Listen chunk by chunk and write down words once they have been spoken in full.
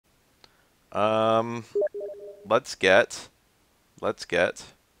Let's get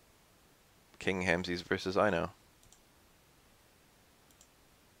King Hamsies versus Ino.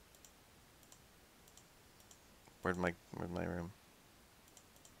 Where'd my room?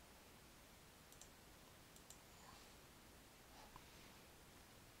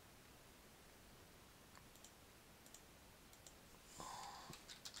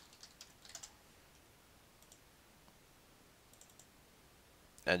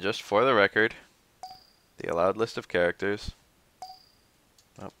 And just for the record, the allowed list of characters.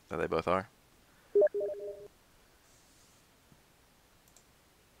 Oh, there they both are.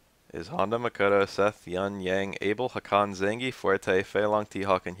 Is Honda, Makoto, Seth, Yun, Yang, Abel, Hakan, Zangi, Fuerte, Fei Long,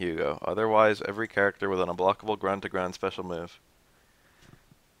 T-Hawk, and Hugo. Otherwise, every character with an unblockable ground-to-ground special move.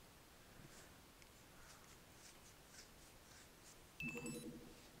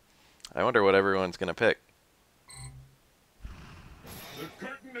 I wonder what everyone's gonna pick.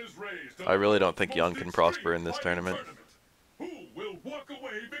 I really don't think Yun can prosper in this tournament. Who will walk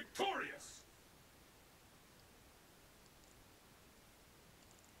away victorious?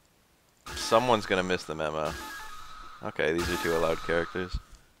 Someone's gonna miss the memo. Okay, these are two allowed characters.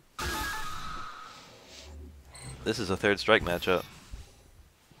 This is a third strike matchup.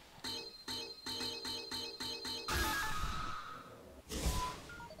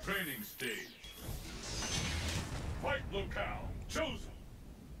 Training stage. Fight locale chosen.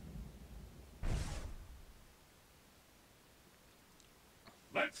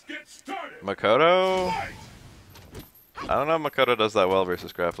 Let's get started. Makoto? Fight. I don't know if Makoto does that well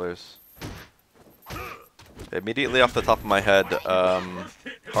versus grapplers. Immediately off the top of my head,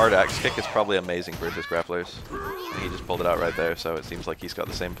 hard axe kick is probably amazing versus grapplers. And he just pulled it out right there, so it seems like he's got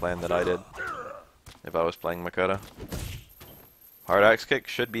the same plan that I did if I was playing Makoto. Hard axe kick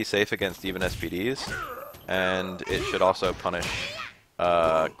should be safe against even SPDs, and it should also punish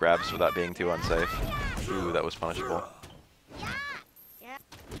grabs without being too unsafe. Ooh, that was punishable.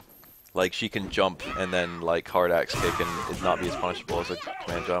 Like, she can jump and then, like, hard axe kick and it not be as punishable as a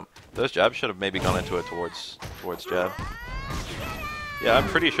command jump. Those jabs should have maybe gone into it towards jab. Yeah, I'm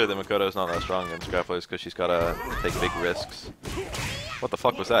pretty sure that Makoto's not that strong against grapplers because she's got to take big risks. What the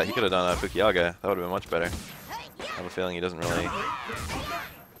fuck was that? He could have done a Fukiage. That would have been much better. I have a feeling he doesn't really...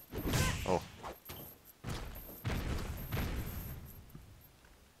 Oh.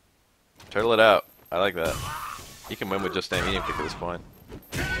 Turtle it out. I like that. He can win with just a medium kick at this point.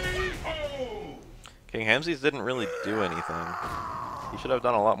 King Hamsies didn't really do anything. He should have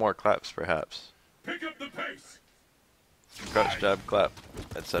done a lot more claps, perhaps. Pick up the pace. Crouch, jab, clap,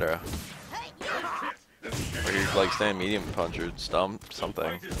 etc. Or he's like stand medium punch or stomp,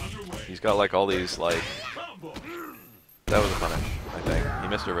 something. He's got like all these like... That was a punish, I think. He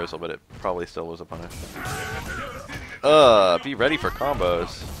missed reversal, but it probably still was a punish. Be ready for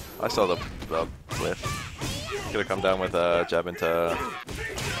combos. I saw the whiff. Could have come down with a jab into...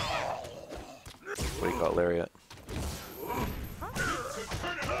 What do you call it, lariat?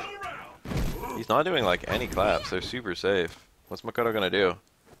 He's not doing like any claps. They're super safe. What's Makoto gonna do?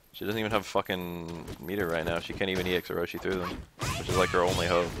 She doesn't even have fucking meter right now. She can't even EX Orochi through them, which is like her only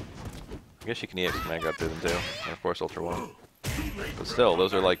hope. I guess she can EX Command Grab through them too, and of course Ultra One. But still,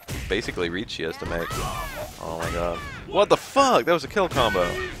 those are like basically reach she has to make. Oh my god! What the fuck? That was a kill combo.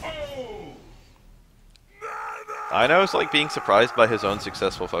 I know it's like being surprised by his own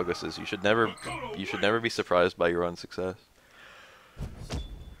successful focuses. You should never be surprised by your own success.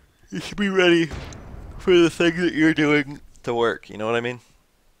 You should be ready for the thing that you're doing to work. You know what I mean?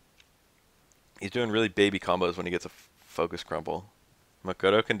 He's doing really baby combos when he gets a focus crumple.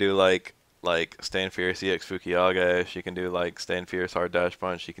 Makoto can do like stand fierce EX Fukiage. She can do like stand fierce hard dash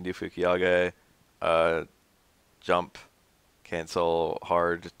punch. She can do Fukiage, jump, cancel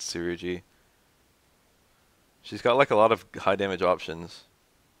hard Tsurugi. She's got like a lot of high damage options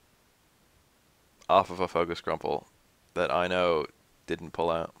off of a focus crumple that I know didn't pull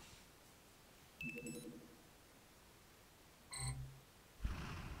out.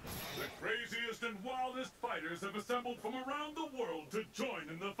 The craziest and wildest fighters have assembled from around the world to join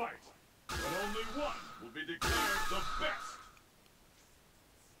in the fight. But only one will be declared the best.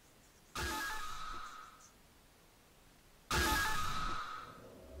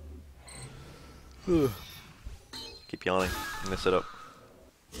 Keep yawning. I'm gonna sit up.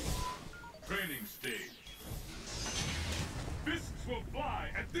 Training stage. Fists will fly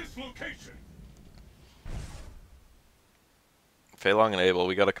at this location. Fei Long and Abel,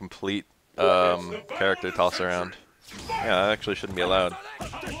 we got a complete character toss around. Yeah, that actually shouldn't be allowed.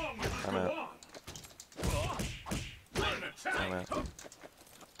 I'm out. I'm out.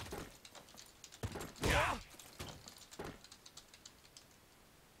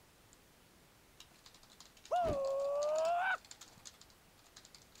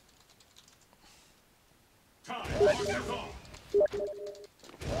 What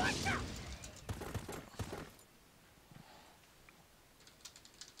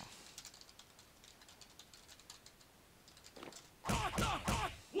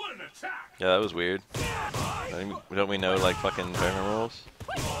an attack! Yeah, that was weird. Don't we know like fucking tournament rules?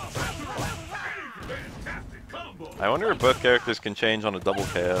 Fantastic combo! I wonder if both characters can change on a double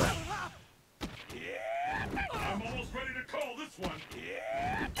KO. I'm almost ready to call this one.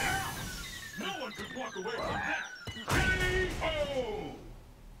 No one could walk away from that. KO!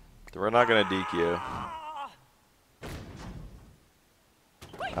 We're not gonna DQ.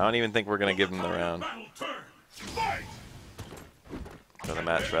 I don't even think we're gonna give him the round. Battle turn. Fight! Or the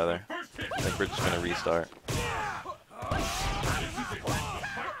match, rather. I think we're just gonna restart.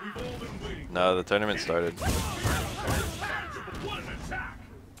 No, the tournament started. What an attack!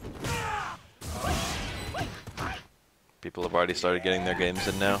 People have already started getting their games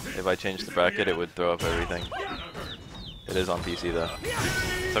in now. If I change the bracket, it would throw up everything. It is on PC though.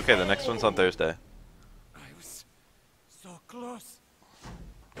 It's okay, the next one's on Thursday. I was so close.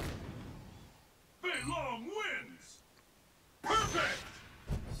 Fei Long wins! Perfect!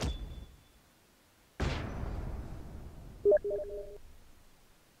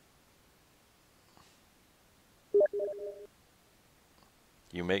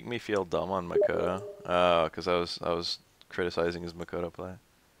 You make me feel dumb on Makoto. Oh, because I was criticizing his Makoto play.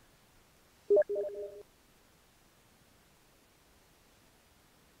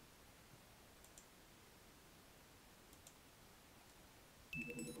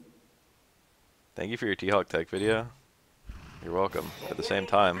 Thank you for your T-Hawk Tech video. You're welcome. At the same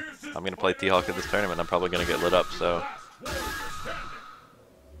time, I'm going to play T-Hawk at this tournament. I'm probably going to get lit up, so...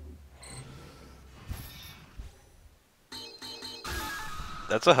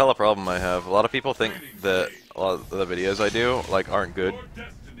 That's a hella problem I have. A lot of people think that a lot of the videos I do, like, aren't good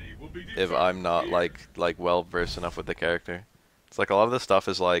if I'm not, like well versed enough with the character. It's like a lot of the stuff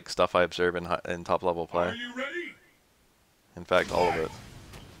is, like, stuff I observe in top-level play. Are you ready? In fact, all of it.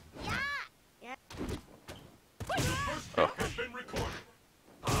 Oh.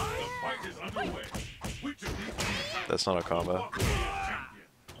 That's not a combo.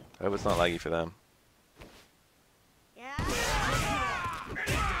 I hope it's not laggy for them.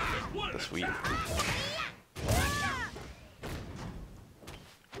 The sweep.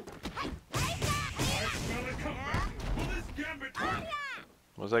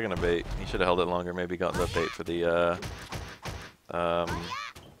 What was I gonna bait? He should have held it longer, maybe gotten the bait for the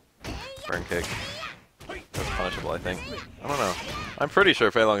burn kick. That's punishable, I think. I don't know. I'm pretty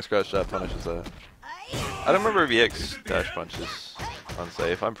sure Fei Long's crouch jab punishes that. I don't remember if EX dash punch is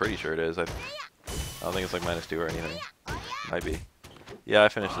unsafe. I'm pretty sure it is. I don't think it's like -2 or anything. Might be. Yeah, I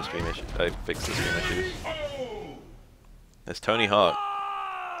finished the stream issue. I fixed the stream issues. It's Tony Hawk,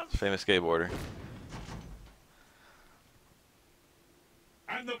 famous skateboarder.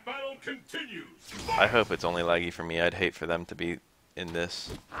 And the battle continues. I hope it's only laggy for me. I'd hate for them to be in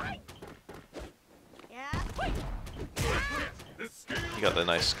this. He got the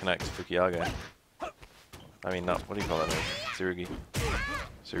nice connect to Fukiage. I mean, not, what do you call that? Tsurugi.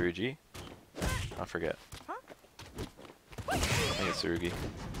 Tsurugi? I forget. I think it's Tsurugi.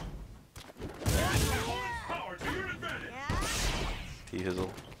 T-Hizzle.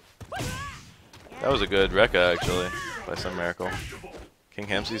 That was a good Rekka, actually, by some miracle. King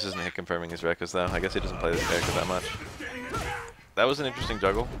Hamsies isn't hit confirming his Rekkas, though. I guess he doesn't play this character that much. That was an interesting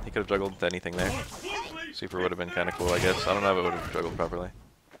juggle. He could have juggled to anything there. Super would have been kind of cool, I guess. I don't know if it would have juggled properly.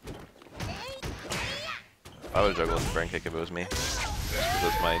 I would have juggled the brain kick if it was me. Just because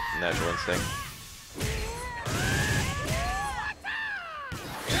that's my natural instinct.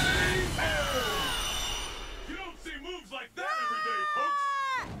 You don't see moves like that every day, folks.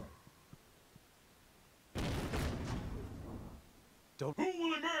 Who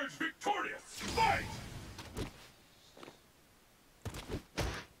will emerge victorious? Fight!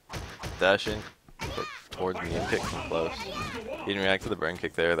 Dash in towards me and kick from close. He didn't react to the brain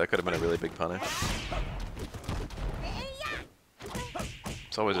kick there. That could have been a really big punish.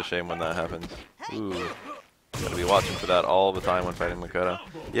 It's always a shame when that happens. Ooh. Gotta be watching for that all the time when fighting Makoto.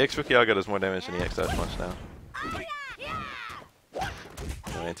 EX Fukiage does more damage than EX Dash Punch now.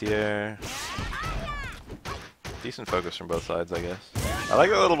 No anti-air. Decent focus from both sides, I guess. I like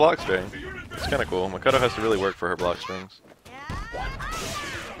that little block string. It's kinda cool. Makoto has to really work for her block strings.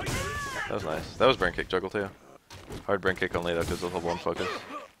 That was nice. That was brain kick juggle too. Hard brain kick only though, because they'll have one focus.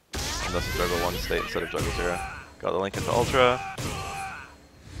 And thus juggle one state instead of juggle 0. Got the link into Ultra.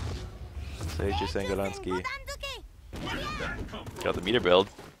 Seiji Sengoransky. Got the meter build.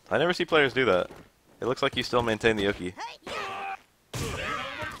 I never see players do that. It looks like you still maintain the Yuki.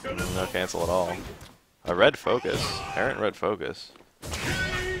 No cancel at all. A red focus. Errant red focus.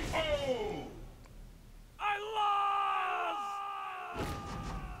 KO. I lost!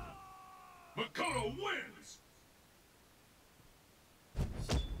 Makoto wins.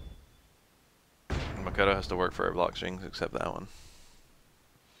 Makoto has to work for our block strings except that one.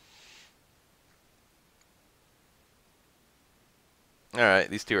 Alright,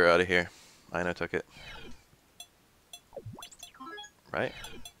 these two are out of here. Aino took it. Right?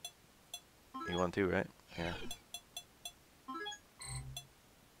 You won too, right? Yeah.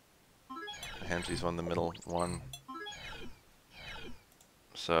 Hamsy's won the middle one.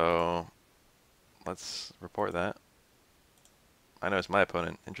 So, let's report that. I know it's my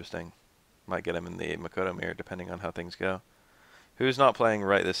opponent. Interesting. Might get him in the Makoto mirror depending on how things go. Who's not playing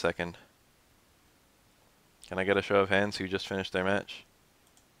right this second? Can I get a show of hands who just finished their match?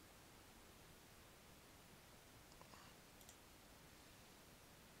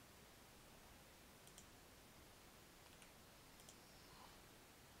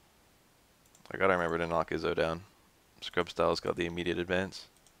 I gotta remember to knock Izzo down. Scrub Styles got the immediate advance.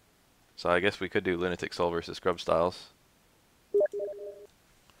 So I guess we could do Lunatic Soul versus Scrub Styles.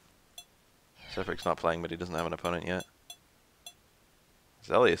 Sephric's not playing, but he doesn't have an opponent yet.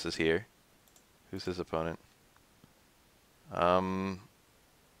 Zelius is here. Who's his opponent? Has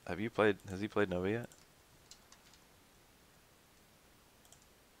he played Nova yet?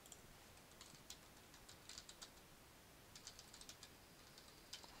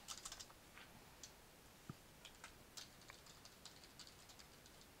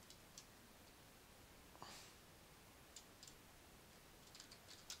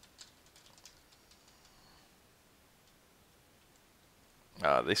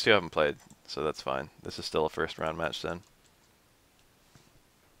 They still haven't played, so that's fine. This is still a first round match then.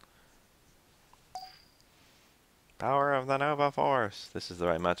 Power of the Nova Force. This is the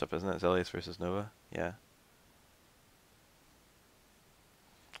right matchup, isn't it? Zelius versus Nova? Yeah.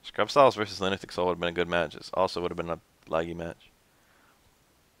 Scrub Styles versus Lunatic Soul would have been a good match. It also would have been a laggy match.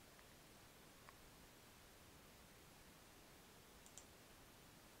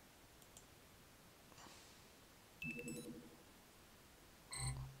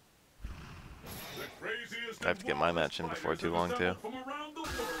 I have to get my match in before too long too. From around the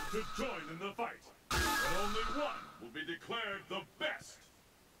world to join in the fight. But only one will be declared the best.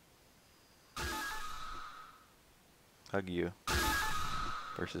 Hug you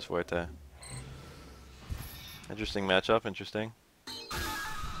versus Fuerte. Interesting matchup, interesting.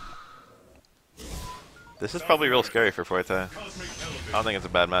 This is probably real scary for Fuerte. I don't think it's a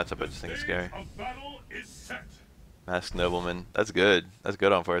bad matchup, I just think it's scary. A battle is set. Masked Nobleman. That's good. That's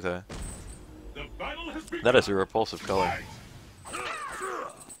good on Fuerte. The battle has begun. That is a repulsive color.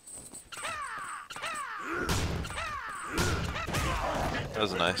 That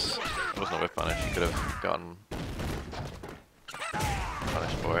was nice. It wasn't a whip punish. You could have gotten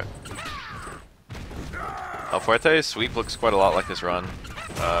punished for it. Fuerte's sweep looks quite a lot like his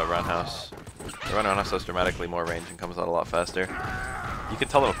roundhouse. The roundhouse has dramatically more range and comes out a lot faster. You can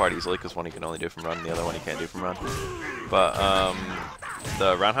tell them apart easily because one you can only do from run, and the other one you can't do from run. But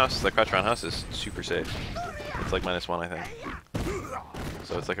the crouch roundhouse is super safe. It's like -1, I think.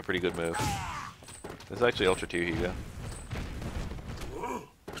 So it's like a pretty good move. This is actually Ultra 2 Hugo.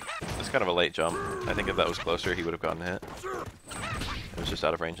 It's kind of a late jump. I think if that was closer, he would have gotten hit. It was just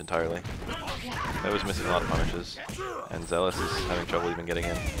out of range entirely. That was missing a lot of punishes. And Zealous is having trouble even getting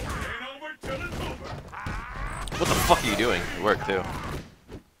in. What the fuck are you doing? It worked too.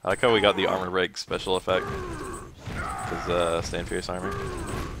 I like how we got the armor break special effect. Because Stand Fierce armor.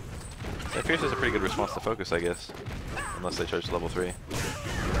 Stand Fierce is a pretty good response to focus, I guess. Unless they charge to level 3.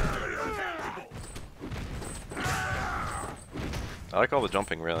 I like all the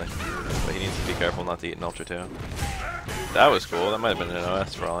jumping, really. But he needs to be careful not to eat an Ultra 2. That was cool. That might have been an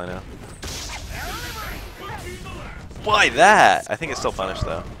OS for all I know. Why that? I think it's still punished,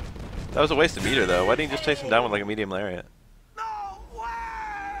 though. That was a waste of meter, though. Why didn't you just chase him down with like a medium lariat?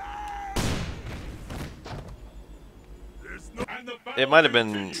 It might have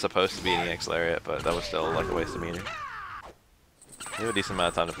been supposed to be an EX lariat, but that was still like a waste of meter. You have a decent amount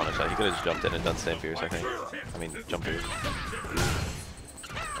of time to punish that. He could have just jumped in and done Stand Fierce, I think. I mean, jump Fierce.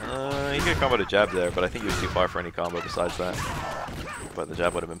 He could have comboed a jab there, but I think he was too far for any combo besides that. But the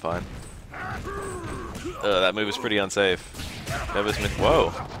jab would have been fine. That move is pretty unsafe.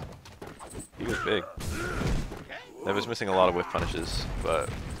 Whoa! He was big. Neva's missing a lot of whiff punishes, but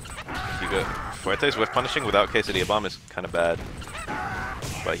Fuerte's whiff punishing without Quesadilla Bomb is kind of bad.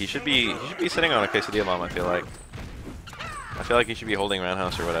 But he should be sitting on a Quesadilla Bomb, I feel like. I feel like he should be holding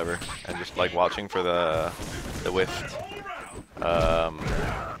Roundhouse or whatever, and just like watching for the whiffed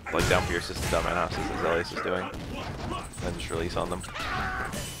like down Pierce system, down man houses as Elias is doing. Then just release on them.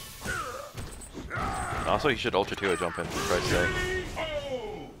 And also, he should Ultra 2 a jump in, for Christ's sake.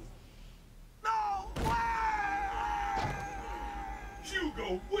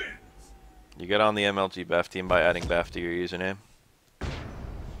 Hugo wins. You get on the MLG Baf team by adding Baf to your username.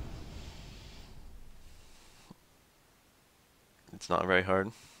 It's not very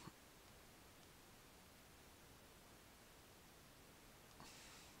hard.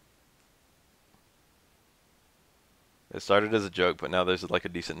 It started as a joke, but now there's like a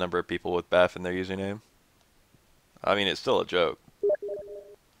decent number of people with Baf in their username. I mean, it's still a joke.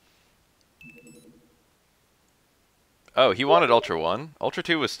 Oh, he wanted Ultra 1? Ultra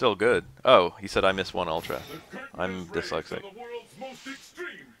 2 was still good. Oh, he said I missed one Ultra. I'm dyslexic.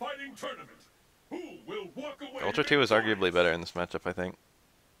 Ultra 2 is arguably better in this matchup, I think.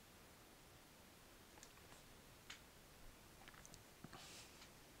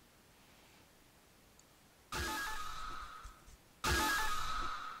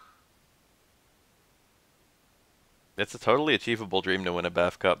 It's a totally achievable dream to win a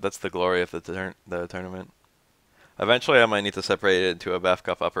Bafael Cup. That's the glory of the tournament. Eventually, I might need to separate it into a Bafael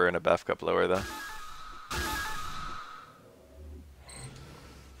Cup upper and a Bafael Cup lower, though.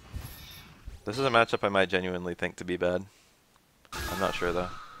 This is a matchup I might genuinely think to be bad. I'm not sure, though.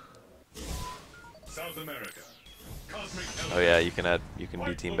 South America. Oh yeah, you can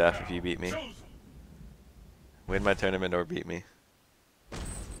be Team Baf if you beat me. Win my tournament or beat me.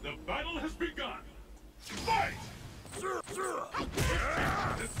 The battle has begun. Fight! It's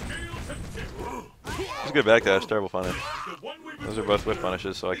a good backdash, terrible punish. Those are both whiff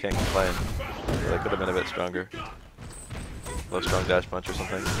punishes, so I can't complain. They could have been a bit stronger. Low strong dash punch or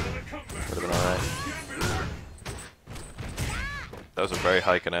something. Would have been alright. That was a very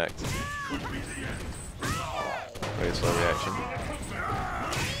high connect. Very slow reaction.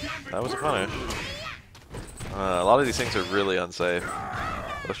 That was a punish. A lot of these things are really unsafe.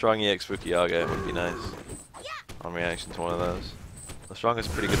 Low strong EX Fukiage would be nice. On reaction to one of those. The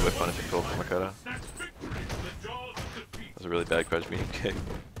strongest pretty good whip punishing tool from Makoto. That was a really bad crush meeting kick.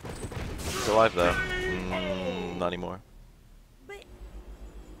 He's alive though. Not anymore.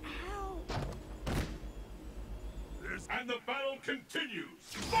 And the battle continues.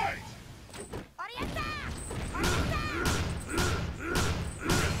 Fight!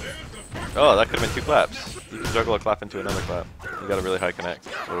 Oh, that could have been 2 claps. You can juggle a clap into another clap. You got a really high connect.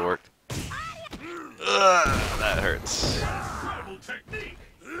 Would have worked. That hurts.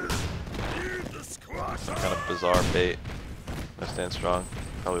 Some kind of bizarre bait. No stand strong.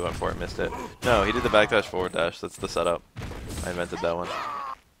 Probably went for it, missed it. No, he did the backdash forward dash. That's the setup. I invented that one.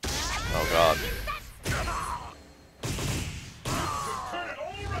 Oh god.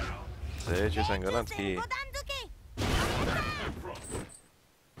 Seiji Sengoransky.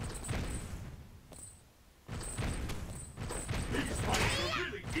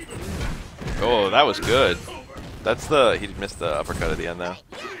 Oh, that was good. That's the... he missed the uppercut at the end, though.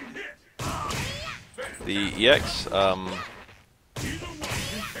 The EX, oh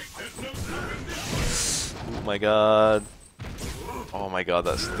my god. Oh my god,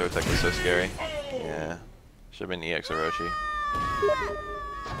 that throw tech was so scary. Yeah. Should have been EX Orochi.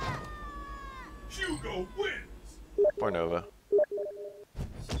 Or Nova.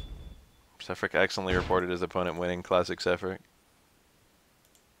 Sefric excellently reported his opponent winning. Classic Sefric.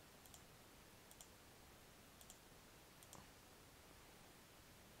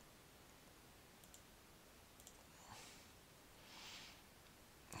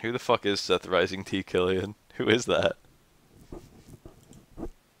 Who the fuck is Seth Rising T Killian? Who is that?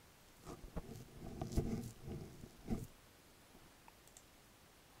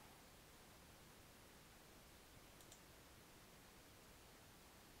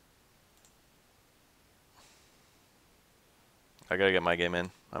 I gotta get my game in.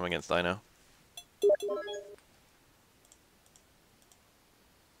 I'm against Dino.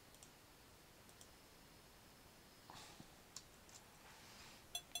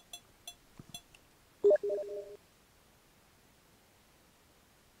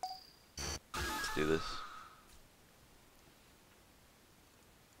 Let's do this.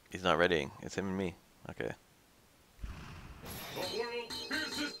 He's not readying. It's him and me. Okay. The world's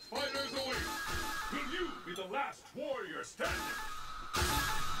fiercest fighters await. Will you be the last warrior standing?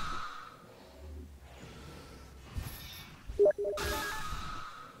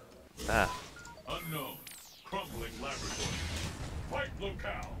 Ah. Unknown. Crumbling laboratory. Fight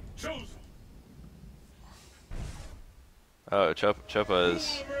locale. Chosen. Oh, Chopa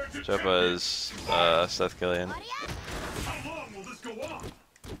is Seth Killian. How long will this go on?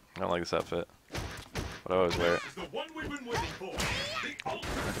 I don't like this outfit, but I always wear it. Is the one we've been waiting for. The I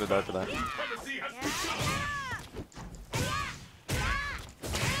could have died for that. Supremacy has begun.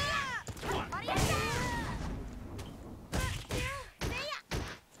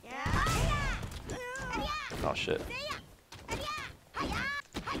 Oh shit.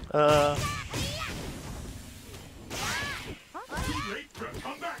 Too late for a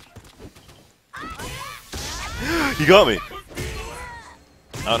comeback. You got me!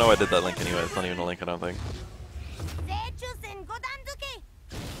 Oh no, I did that link anyway. It's not even a link, I don't think.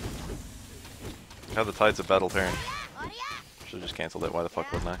 How the tides of battle turn. Should've just cancelled it. Why the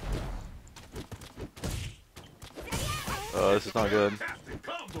fuck wasn't I? Oh, this is not good. Fantastic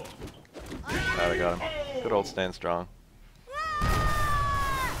combo. Alright, I got him. Good old stand strong.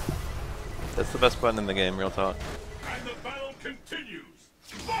 That's the best button in the game, real talk. And the battle continues.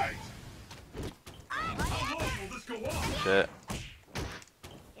 Fight! How long will this go on? Shit.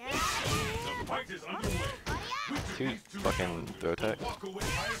 The fight is underway. Which of Two these two fucking throw tech. walk away? I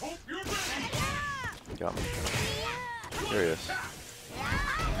hope you're ready. Got me. Curious.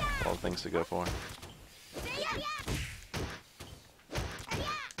 All the things to go for.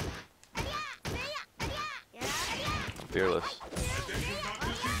 I'm fearless.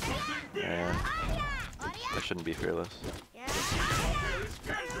 Man. I shouldn't be fearless.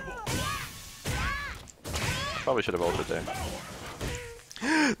 Probably should have ulted there.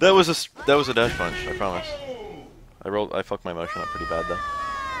 That was a dash punch, I promise. I fucked my motion up pretty bad though.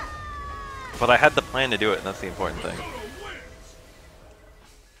 But I had the plan to do it, and that's the important thing.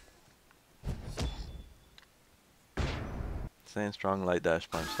 Stand strong, light dash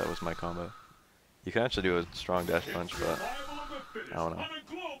punch, that was my combo. You can actually do a strong dash punch, but I don't know.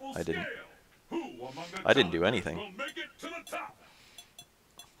 I didn't. I didn't do anything.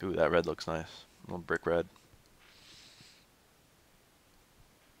 Ooh, that red looks nice. A little brick red.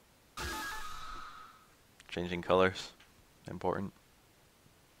 Changing colors. Important.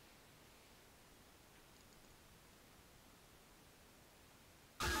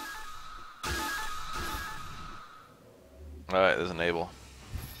 Alright, there's an Abel.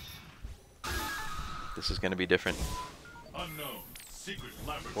 This is going to be different.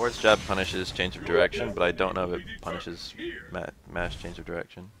 Forward jab punishes change of direction, but I don't know if it punishes mash change of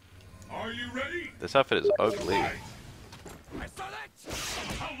direction. Are you ready? This outfit is ugly. I saw that.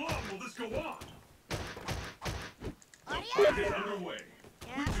 How long will this go on? The fight is underway.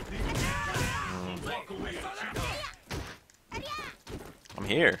 Which of these walk away a champion? I'm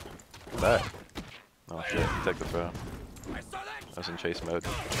here. I'm back. Oh shit, take the throw. I was in chase mode.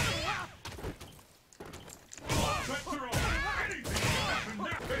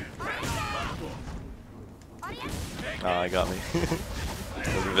 Ah, I got me.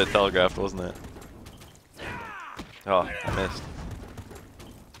 It was a bit telegraphed, wasn't it? Oh, I missed.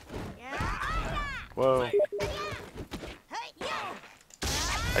 Whoa.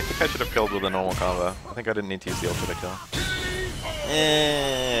 I think I should have killed with a normal combo. I think I didn't need to use the ultra to kill.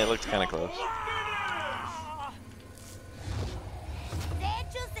 It looked kind of close.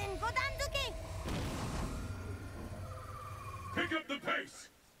 Pick up the pace.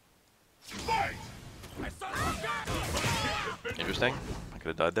 Fight! Interesting. I could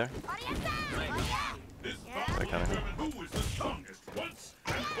have died there. This I fight will kinda- determine who is the strongest once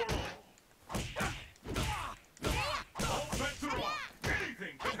and for all. All bets are off.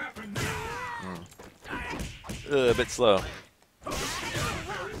 Anything can happen now. A bit slow.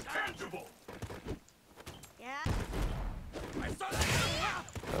 There is tangible.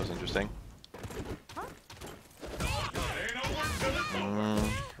 That was interesting. Ain't no one till it's over.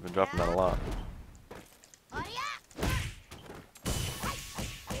 I've been dropping that a lot.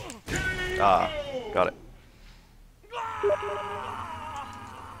 Ah, got it.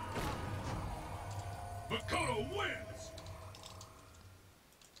 Makoto wins.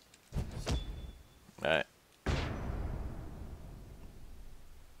 Alright.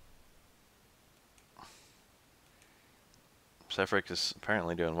 Sefric is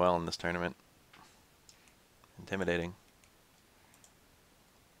apparently doing well in this tournament. Intimidating.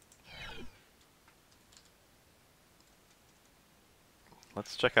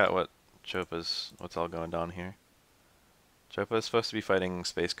 Let's check out what's all going down here. Chopa is supposed to be fighting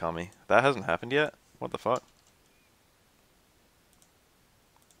Space Kami. That hasn't happened yet? What the fuck?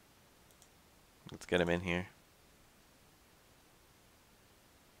 Let's get him in here.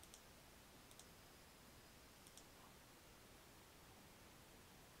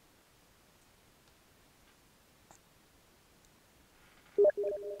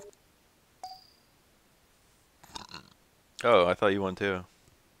 Oh, I thought you won too.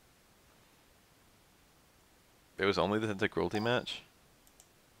 It was only the cruelty match?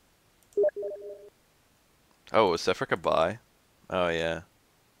 Oh, was Sefric a buy? Oh yeah.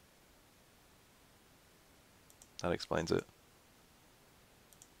 That explains it.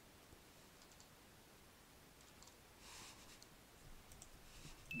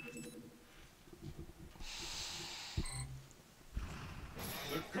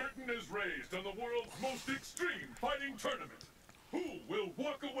 The curtain is raised on the world's most extreme fighting tournament. Who will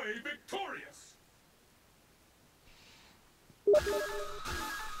walk away victorious?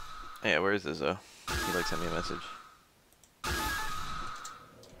 Yeah, where is Izzo? He like sent me a message.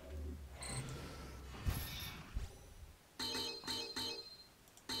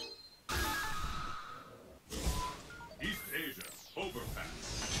 East Asia,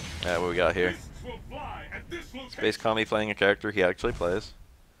 overpass. Yeah, what we got here? Fists will fly at this location. Space Kami playing a character he actually plays,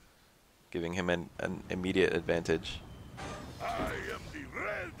 giving him an immediate advantage. I am the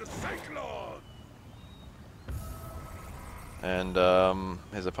Red Cyclone. And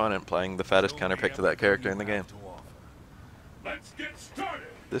his opponent playing the fattest counterpick to that character in the game. Let's get started.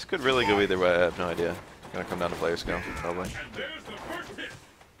 This could really go either way, I have no idea. It's gonna come down to player skill, probably. And there's the first hit.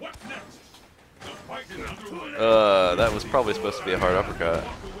 What next? The fight is underway. That was probably supposed to be a hard uppercut.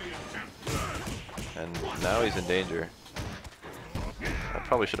 Walk away a champion. And now he's in danger. I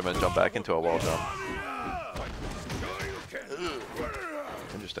probably should have been jumped back into a wall jump.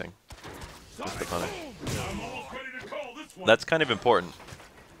 Interesting. Just the punish. I'm almost ready to call this one. That's kind of important.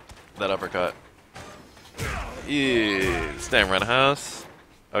 That uppercut. Yeah, stand run house.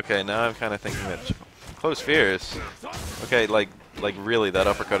 Okay, now I'm kind of thinking that close fierce. Okay, like really, that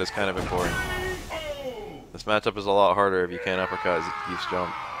uppercut is kind of important. This matchup is a lot harder if you can't uppercut Geef's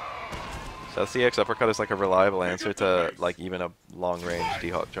jump. So CX uppercut is like a reliable answer to like even a long range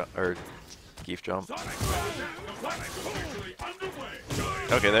D-Hawk jump or Geef jump.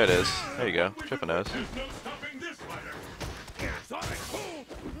 Okay, there it is. There you go. Trip a nose. There's no stopping this fighter.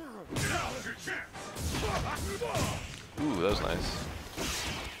 Now's your chance. Ooh, that was nice.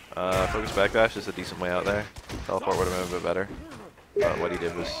 Focus backdash is a decent way out there. Teleport would have been a bit better. But what he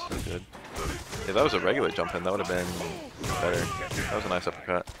did was good. If that was a regular jump in, that would have been better. That was a nice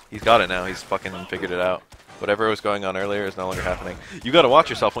uppercut. He's got it now. He's fucking figured it out. Whatever was going on earlier is no longer happening. You gotta watch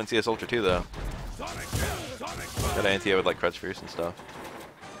yourself when CS Ultra 2 though. Gotta anti-air with like Crutch Fierce and stuff.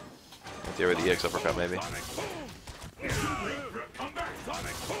 Anti-air with the EX uppercut maybe.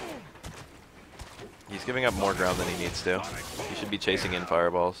 He's giving up more ground than he needs to. He should be chasing in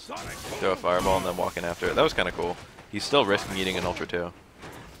fireballs. Throw a fireball and then walking after it. That was kind of cool. He's still risking eating an Ultra 2.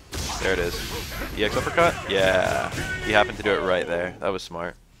 There it is. EX uppercut? Yeah. He happened to do it right there. That was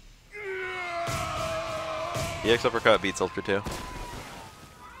smart. EX uppercut beats Ultra 2.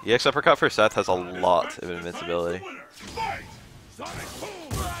 EX uppercut for Seth has a lot of invincibility.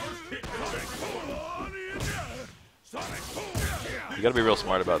 You gotta be real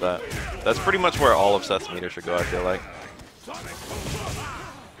smart about that. That's pretty much where all of Seth's meter should go, I feel like.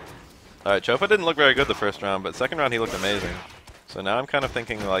 Alright, Chopa didn't look very good the first round, but second round he looked amazing. So now I'm kind of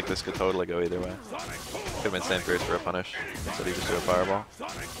thinking like this could totally go either way. Could have been stand fierce for a punish, instead he just do a fireball.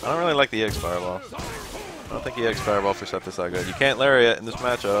 I don't really like the EX fireball. I don't think EX fireball for Seth is that good. You can't lariat in this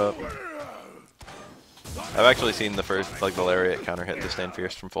matchup. I've actually seen the first, like the lariat counter hit to stand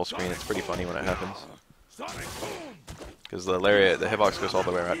fierce from full screen. It's pretty funny when it happens. Because the lariat, the hitbox goes all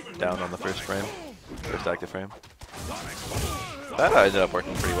the way right down on the first frame. First active frame. That ended up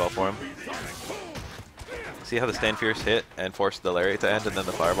working pretty well for him. See how the stand fierce hit and forced the lariat to end and then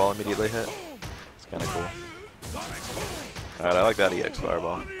the fireball immediately hit? It's kind of cool. Alright, I like that EX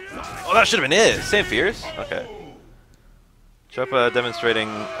fireball. Oh, that should have been it! Stand fierce? Okay. Chopa demonstrating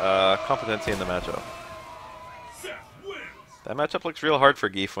competency in the matchup. That matchup looks real hard for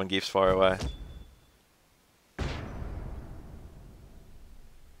Geef when Geef's far away.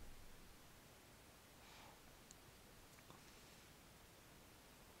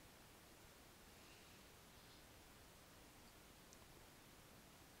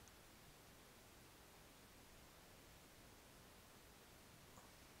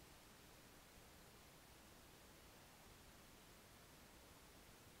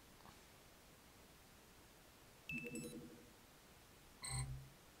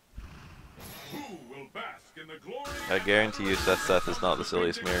 I guarantee you Seth is not the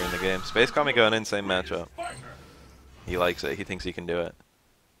silliest mirror in the game. Space Kami going in, same matchup. He likes it. He thinks he can do it.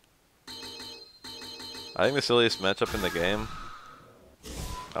 I think the silliest matchup in the game...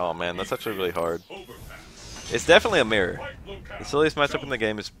 Oh man, that's actually really hard. It's definitely a mirror. The silliest matchup in the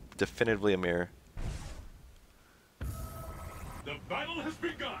game is definitively a mirror. The battle has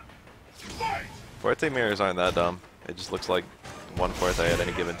begun. Forte mirrors aren't that dumb. It just looks like one Forte at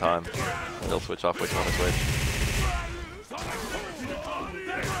any given time. They'll switch off which one to switch.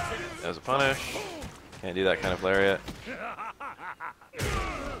 There's a punish. Can't do that kind of lariat.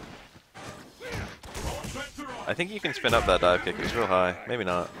 I think you can spin up that dive kick. It was real high. Maybe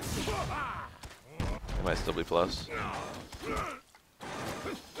not. It might still be plus.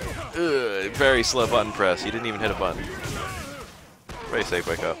 Ugh, very slow button press. He didn't even hit a button. Very safe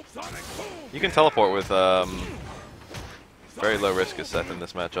wake up. You can teleport with very low risk as Seth in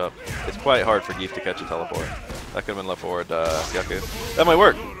this matchup. It's quite hard for Geef to catch a teleport. That could have been left forward Yaku. That might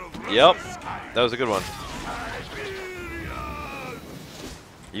work. Yep. That was a good one.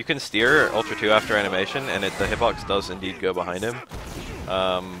 You can steer Ultra 2 after animation, and the hitbox does indeed go behind him.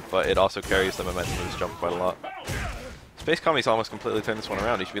 But it also carries the momentum of his jump quite a lot. Space Kami's almost completely turned this one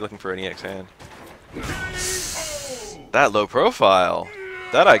around. He should be looking for an EX hand. That low profile.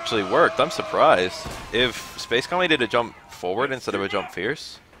 That actually worked. I'm surprised. If Space Kami did a jump forward instead of a jump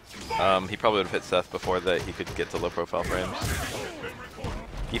fierce, he probably would have hit Seth before that he could get to low profile frames.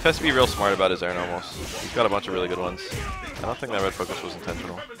 He has to be real smart about his air normals. He's got a bunch of really good ones. I don't think that red focus was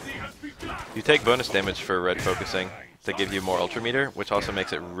intentional. You take bonus damage for red focusing to give you more ultra meter, which also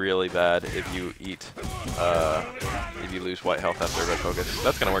makes it really bad if you eat, if you lose white health after red focus.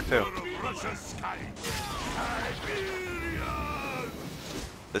 That's gonna work too.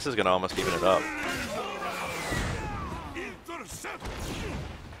 This is gonna almost even it up.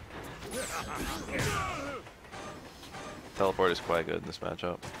 Teleport is quite good in this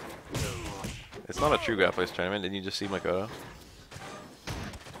matchup. It's not a true Grapplers tournament. Didn't you just see Makoto?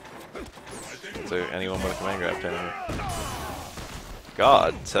 Is there anyone with a command grab tournament?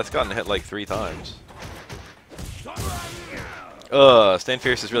 God, Seth's gotten hit like 3 times. Stand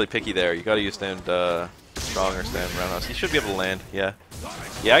Fierce is really picky there. You gotta use Stand Strong or Stand Roundhouse. He should be able to land, yeah.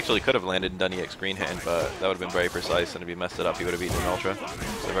 He actually could have landed and done EX Green Hand, but that would have been very precise, and if he messed it up, he would have eaten an Ultra.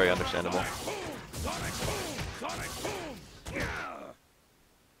 So very understandable.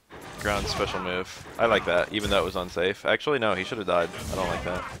 Ground special move. I like that, even though it was unsafe. Actually, no, he should have died. I don't like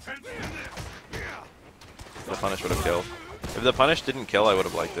that. The punish would have killed. If the punish didn't kill, I would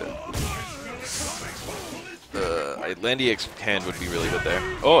have liked it. Land EX hand would be really good there.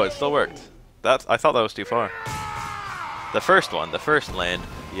 Oh, it still worked. I thought that was too far. The first one, the first land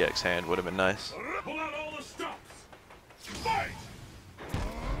EX hand would have been nice.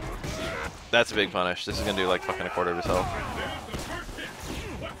 That's a big punish. This is gonna do like fucking a quarter of his health.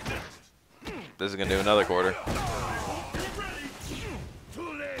 This is gonna do another quarter.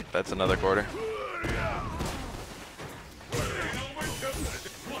 That's another quarter.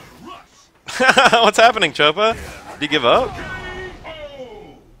 What's happening, Chopa? Did you give up?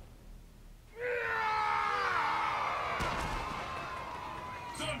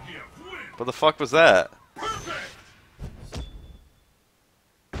 What the fuck was that?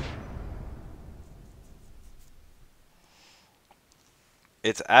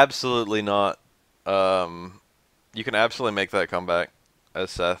 It's absolutely not. You can absolutely make that comeback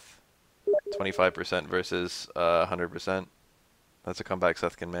as Seth. 25% versus 100%. That's a comeback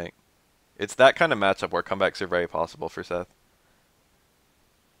Seth can make. It's that kind of matchup where comebacks are very possible for Seth.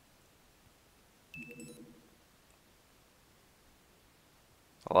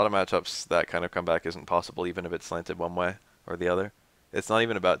 A lot of matchups, that kind of comeback isn't possible even if it's slanted one way or the other. It's not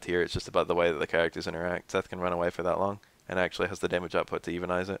even about tier, it's just about the way that the characters interact. Seth can run away for that long and actually has the damage output to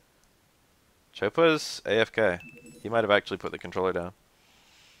evenize it. Chopa's AFK. He might have actually put the controller down.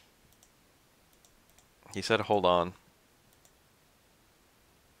 He said hold on.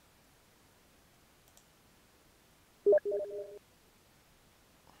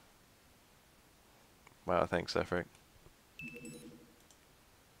 Wow, thanks, Zephyr.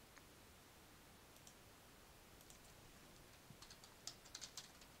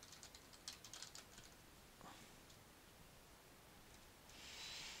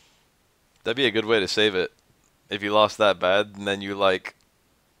 That'd be a good way to save it. If you lost that bad, and then you, like,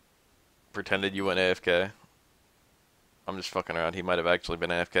 pretended you went AFK. I'm just fucking around. He might have actually been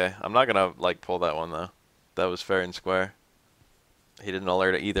AFK. I'm not gonna, like, pull that one, though. That was fair and square. He didn't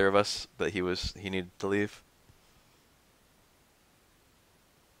alert either of us that he needed to leave.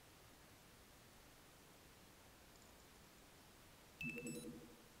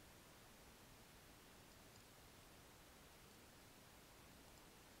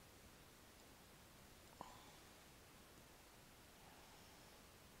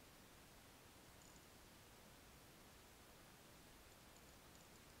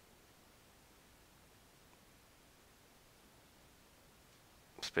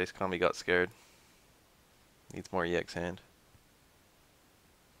 Space Kami got scared. Needs more EX hand.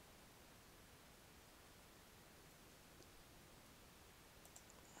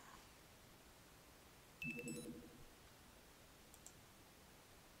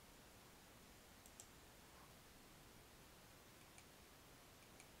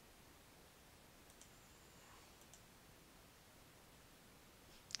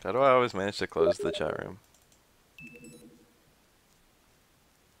 How do I always manage to close the chat room?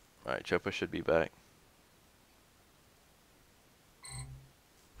 Alright, Chopa should be back.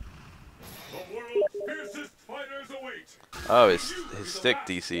 The world's fiercest fighters await. Oh, You his be the stick last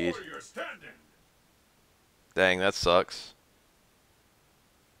DC'd. warrior standing. Dang, that sucks.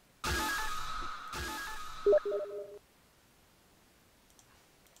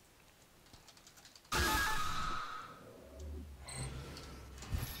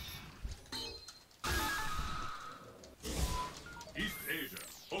 East Asia,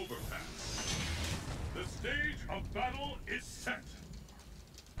 overpass. The stage of battle is set.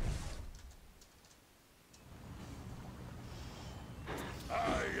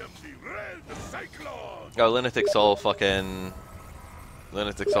 I am the Red Cyclone. Oh, Lunatic Soul fucking...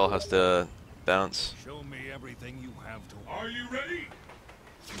 Lunatic Soul has to bounce. Show me everything you have to. Are you ready?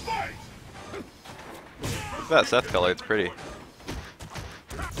 Fight! Look at that Seth color, it's pretty.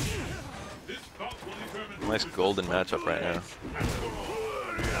 This bout will determine Nice golden matchup right now. and for all.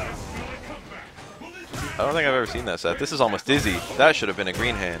 Comeback. Will it I don't think I've ever seen that Seth. This is almost dizzy. That should have been a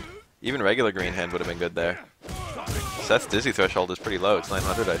green hand. Even regular green hand would have been good there. Seth's dizzy threshold is pretty low. It's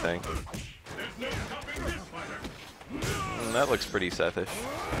 900, I think. There's no stopping this fighter. That looks pretty Sethish.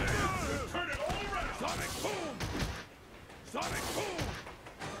 Turn it all around. Sonic boom! Sonic boom!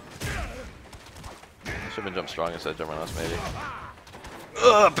 Should have been jump strong instead of jump run us, maybe.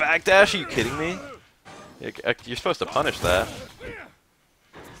 Ugh, backdash? Are you kidding me? You're supposed to punish that.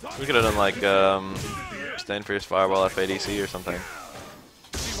 You could have done like Stand Fierce Fireball FADC or something.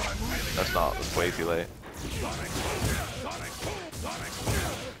 That's not. That's way too late.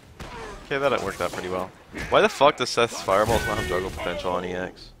 Okay, that worked out pretty well. Why the fuck does Seth's Fireballs not have juggle potential on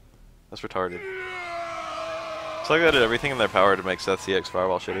EX? That's retarded. It's like they did everything in their power to make Seth's EX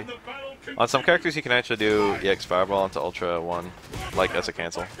Fireball shitty. The battle On some characters you can actually do EX Fireball into Ultra 1, like as a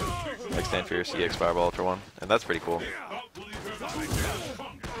cancel. Like Stand Fierce EX Fireball Ultra 1, and that's pretty cool. bout will determine who is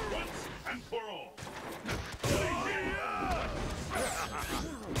stronger once and for all.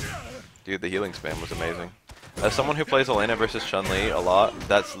 Dude, the healing spam was amazing. As someone who plays Elena versus Chun-Li a lot,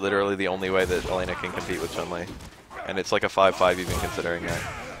 that's literally the only way that Elena can compete with Chun-Li. And it's like a 5-5 even considering that.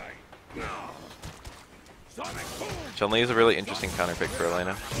 Chun-Li is a really interesting counterpick for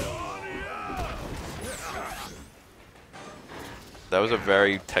Elena. That was a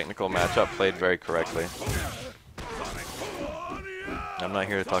very technical matchup, played very correctly. I'm not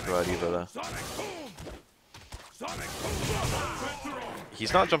here to talk about Eva though.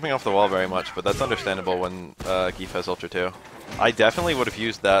 He's not jumping off the wall very much, but that's understandable when Geef has Ultra 2. I definitely would have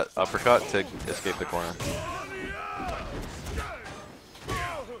used that uppercut to escape the corner.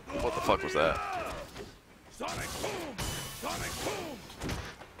 What the fuck was that? Sonic boom! Sonic boom!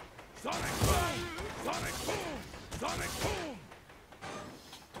 Sonic boom! Sonic boom! Sonic boom!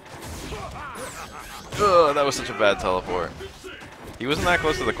 Ugh, that was such a bad teleport. He wasn't that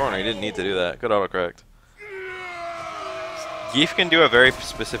close to the corner, he didn't need to do that. Good autocorrect. Geef can do a very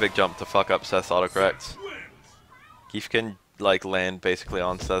specific jump to fuck up Seth's autocorrects. Geef can like land basically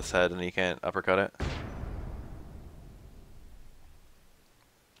on Seth's head and he can't uppercut it.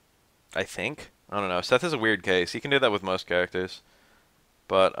 I think? I don't know. Seth is a weird case. He can do that with most characters.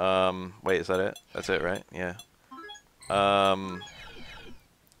 But, wait, is that it? That's it, right? Yeah.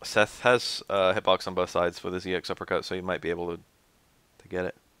 Seth has hitbox on both sides with his EX uppercut, so he might be able to get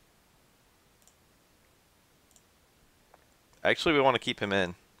it. Actually, we want to keep him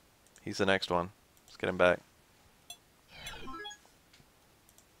in. He's the next one. Let's get him back.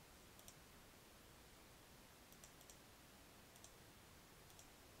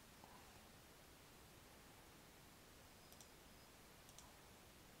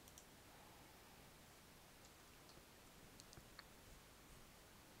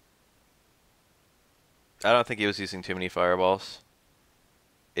 I don't think he was using too many fireballs.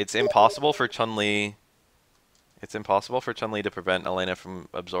 It's impossible for Chun-Li. It's impossible for Chun-Li to prevent Elena from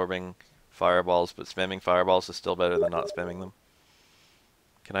absorbing fireballs, but spamming fireballs is still better than not spamming them.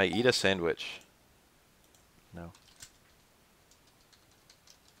 Can I eat a sandwich? No.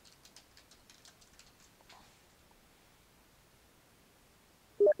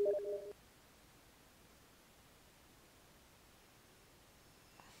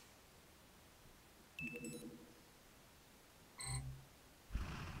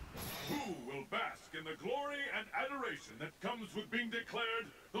 Who will bask in the glory and adoration that comes with being declared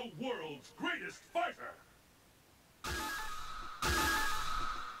the world's greatest fighter?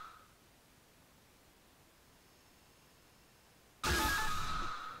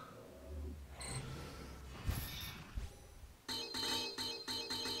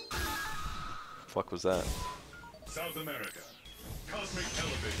 Fuck was that? South America, cosmic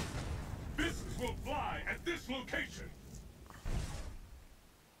elevation. Fists will fly at this location.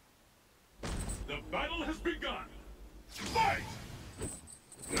 The battle has begun. Fight!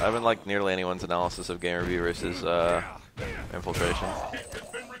 I haven't liked nearly anyone's analysis of Game Review versus Infiltration. It has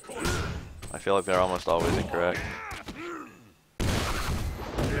been recorded. I feel like they're almost always incorrect.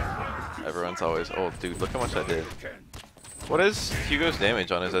 Everyone's always, oh dude, look how much I did. What is Hugo's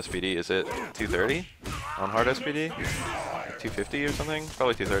damage on his SPD? Is it 230 on hard SPD? 250 or something?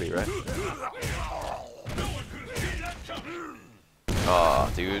 Probably 230, right? Aw,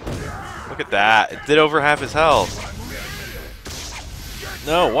 dude. Look at that. It did over half his health.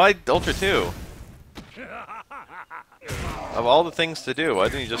 No, why Ultra 2? Of all the things to do, why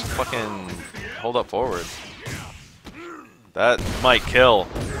didn't you just fucking hold up forward? That might kill.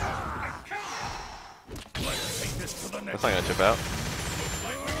 That's not gonna chip out.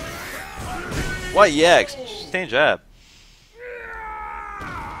 What? Yeah, exchange jab.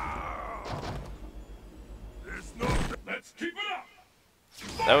 Let's keep it up.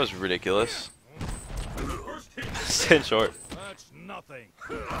 That was ridiculous. First hit. Stand short. That's nothing.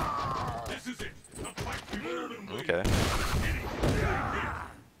 This is it. The fight we've all been waiting. Okay.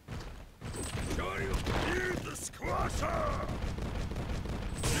 You're the squasher.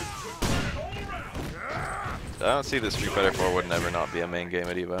 All around. I don't see that Street Fighter 4 would never not be a main game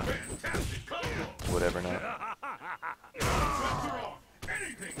at EVO. Fantastic combo. Would ever not. Sets her off.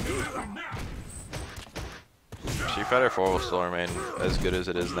 Anything to happen now. Street Fighter 4 will still remain as good as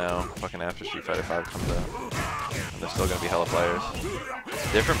it is now, fucking after Street Fighter 5 comes out. And there's still gonna be hella players.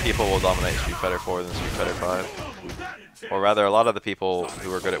 Different people will dominate Street Fighter 4 than Street Fighter 5. Or rather, a lot of the people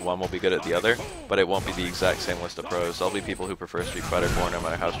who are good at one will be good at the other, but it won't be the exact same list of pros. There'll be people who prefer Street Fighter 4 no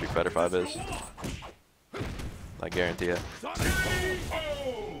matter how Street Fighter 5 is. I guarantee it.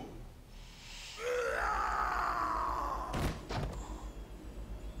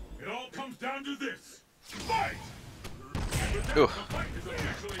 It all comes down to this. Fight! Ooh, The fight is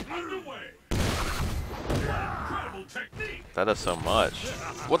officially underway. Incredible technique. that does so much.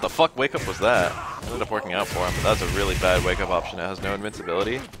 What the fuck wake up was that? It ended up working out for him, but that's a really bad wake up option. It has no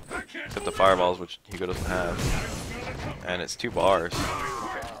invincibility, except the fireballs, which Hugo doesn't have. And it's 2 bars.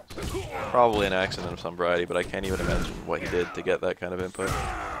 Probably an accident of some variety, but I can't even imagine what he did to get that kind of input.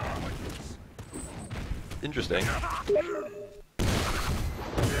 Interesting. Smart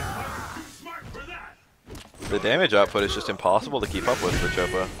for that. The damage output is just impossible to keep up with for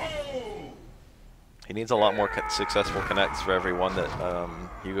Chopa. He needs a lot more successful connects for every one that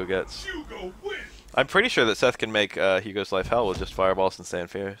Hugo gets. Hugo wins. I'm pretty sure that Seth can make Hugo's life hell with just fireballs and stand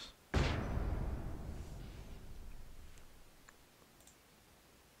fierce.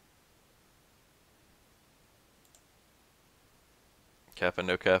 Kappa,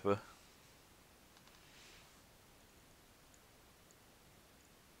 no Kappa.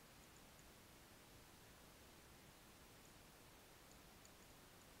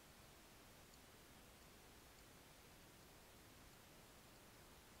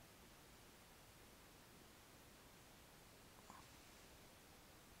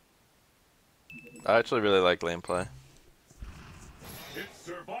 I actually really like lane play. It's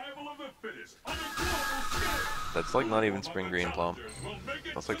survival of the fittest on a global scale. That's like not even spring green plump.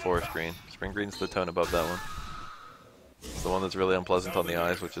 That's like forest green. Spring green's the tone above that one. It's the one that's really unpleasant on the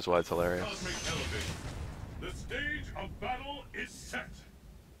eyes, which is why it's hilarious. Cosmic elevation. The stage of battle is set.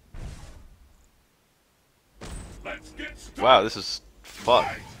 Let's get started. Wow, this is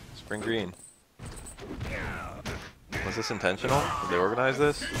fuck. Spring green. Was this intentional? Did they organize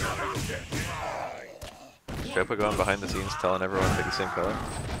this? Chopa going behind the scenes telling everyone to pick the same color?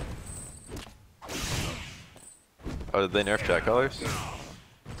 Oh, did they nerf chat colors?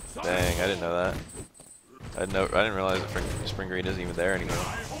 Dang, I didn't know that. I didn't realize that spring green isn't even there anymore. I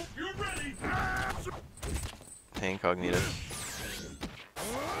hope you're ready. Hey, Incognito.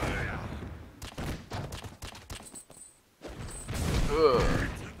 Ugh.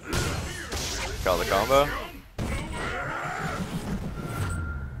 Call the combo.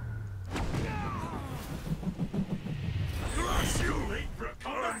 Late for a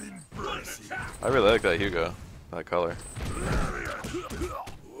comeback. What an attack. I really like that Hugo, that color.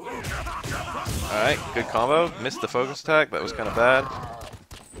 Alright, good combo. Missed the focus attack, that was kind of bad.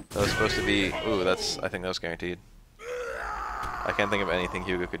 That was supposed to be, ooh, I think that was guaranteed. I can't think of anything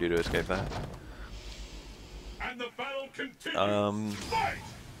Hugo could do to escape that. And the battle continues. Fight.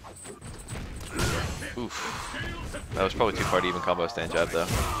 Oof. That was probably too far to even combo stand jab though.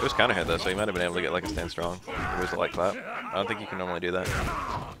 It was counter hit though, so he might have been able to get like a stand strong. It was a light clap. I don't think you can normally do that.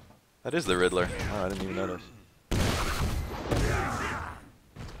 That is the Riddler. Oh, I didn't even notice.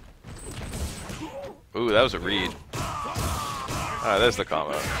 Ooh, that was a read. Alright, there's the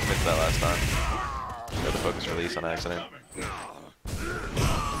combo. Missed that last time. Got the focus release on accident.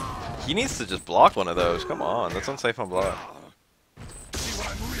 He needs to just block one of those. Come on, that's unsafe on block.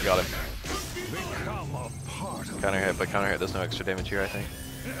 Got him. Counter hit, but counter hit, there's no extra damage here, I think.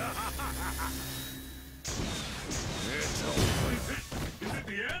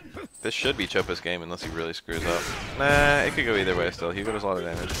 This should be Chopa's game unless he really screws up. Nah, it could go either way still. Hugo does a lot of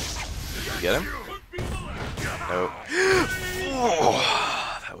damage. You get him? Nope.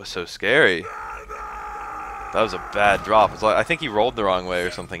 Oh, that was so scary. That was a bad drop. It's like, I think he rolled the wrong way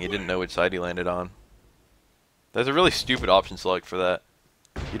or something. He didn't know which side he landed on. There's a really stupid option select for that.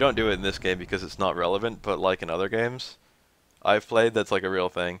 You don't do it in this game because it's not relevant, but like in other games I've played, that's like a real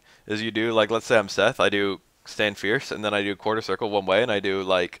thing. Is you do, like, let's say I'm Seth, I do stand fierce, and then I do quarter circle one way, and I do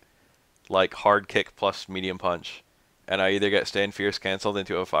like hard kick plus medium punch. And I either get stand fierce cancelled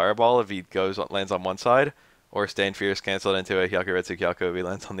into a fireball if he lands on one side, or stand fierce cancelled into a Hyakuretsu Hyaku if he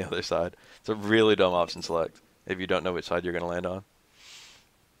lands on the other side. It's a really dumb option select if you don't know which side you're going to land on.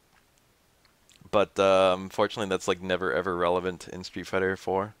 But unfortunately, that's like never ever relevant in Street Fighter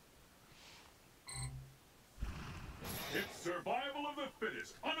 4. It's survival of the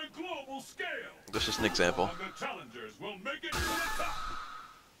fittest on a global scale. That's just an example. And the challengers will make it to the top.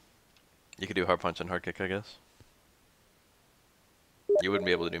 You could do hard punch and hard kick, I guess. You wouldn't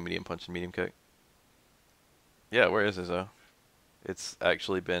be able to do medium punch and medium kick. Yeah, where is Izzo? It's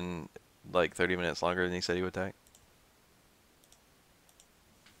actually been like 30 minutes longer than he said he would take.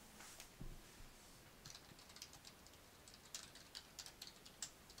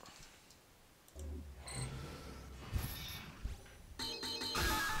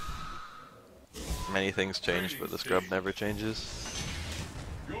 Many things change, but the scrub never changes.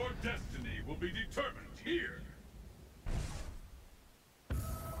 Your destiny will be determined here.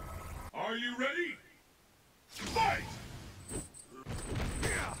 Are you ready? Fight!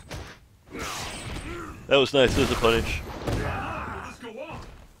 That was nice. There's a punish. Will this go on?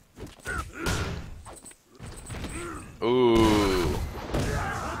 Ooh.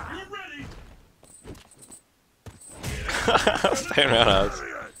 You're ready. Staying roundhouse.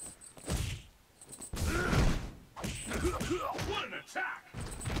 What an attack!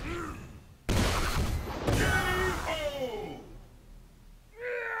 K.O.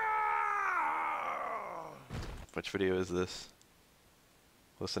 Which video is this?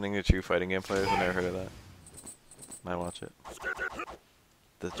 Listening to true fighting game players? I've never heard of that. Might watch it.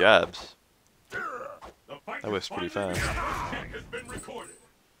 The jabs. That was pretty fast.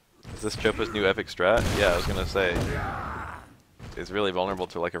 Is this Chopa's new epic strat? Yeah, I was gonna say. It's really vulnerable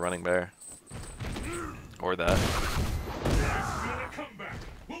to like a running bear. Or that.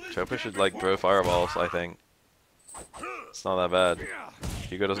 Chopa should like throw fireballs, I think. It's not that bad.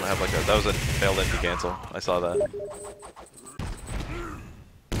 Hugo doesn't have like a... That was a failed empty cancel. I saw that.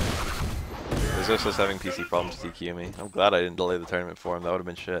 Izzo's just having PC problems DQ me. I'm glad I didn't delay the tournament for him. That would have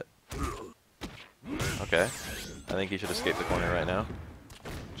been shit. Okay. I think he should escape the corner right now.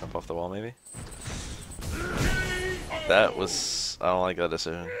 Jump off the wall, maybe? That was... I don't like that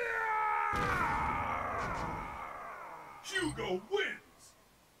decision. Hugo wins.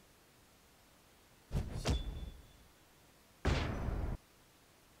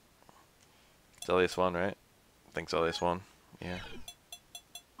 It's LS1, right? I think it's LS1. Yeah.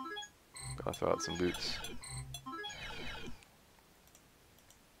 Gotta throw out some boots.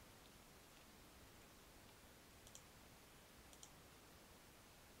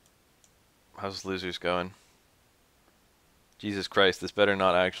 How's losers going? Jesus Christ, this better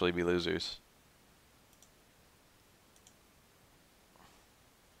not actually be losers.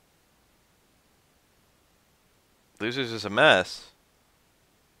 Losers is a mess.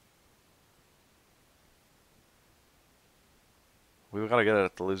 We gotta get it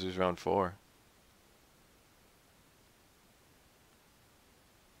at the losers round 4.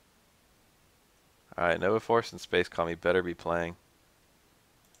 Alright, Nova Force and Space Commie better be playing.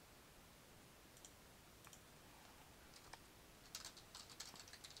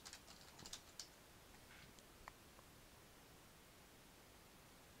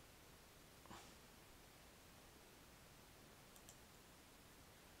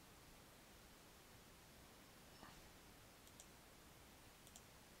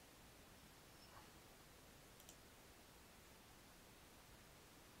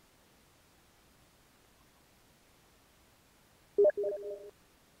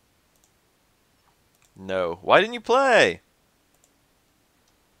 No. Why didn't you play?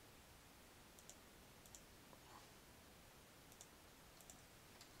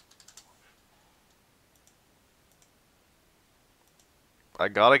 I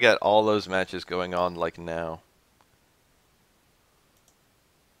gotta get all those matches going on like now.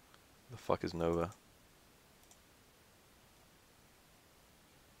 fuck is Nova?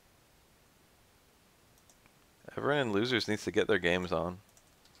 Everyone in losers needs to get their games on.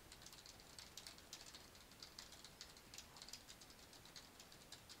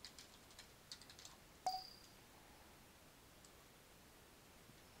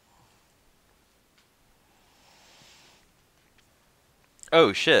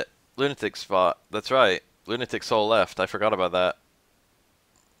 Oh shit, Lunatic spot. That's right. Lunatic Soul left. I forgot about that.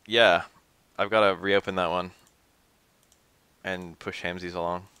 Yeah, I've got to reopen that one and push Hamsies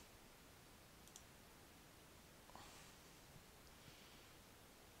along.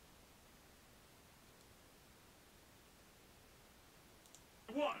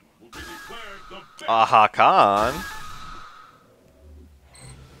 One will be declared the best. Aha Khan.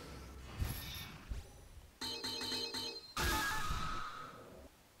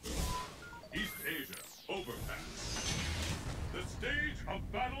 East Asia overpass. The stage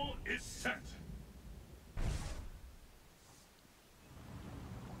of battle is set.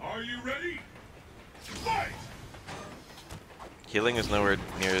 Are you ready? Fight! Healing is nowhere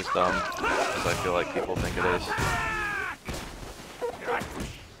near as dumb as I feel like people think it is.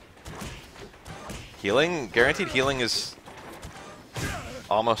 Healing, guaranteed healing is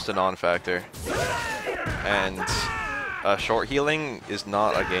almost a non-factor. And short healing is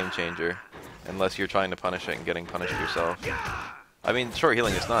not a game changer unless you're trying to punish it and getting punished yourself. I mean, short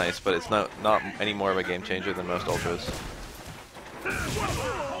healing is nice, but it's not any more of a game changer than most ultras.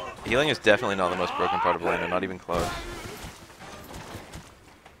 Healing is definitely not the most broken part of Elena, not even close.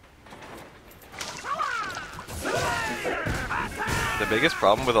 The biggest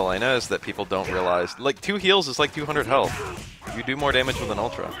problem with Elena is that people don't realize, like, 2 heals is like 200 health. You do more damage with an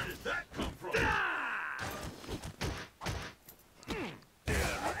ultra. Where did that come from?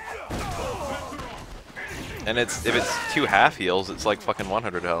 And if it's 2 half heals, it's like fucking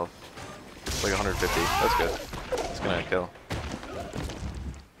 100 health. It's like 150. That's good. It's gonna kill.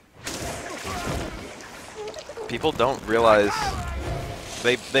 People don't realize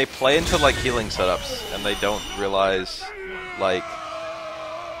they play into like healing setups and they don't realize like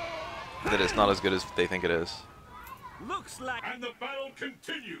that it's not as good as they think it is. Looks like And the battle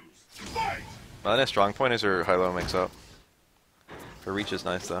continues. Fight! Not in a strong point is her high-low mix up. Her reach is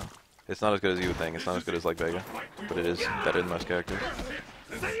nice though. It's not as good as you would think. It's not as good as like Vega, but it is better than most characters.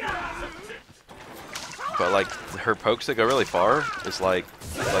 But like her pokes that go really far is like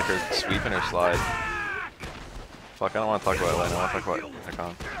her sweep and her slide. Fuck, I don't want to talk about Elena. I want to talk about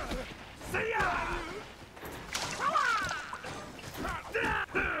Icon.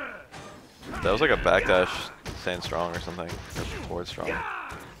 That was like a backdash stand strong or something. Or forward strong.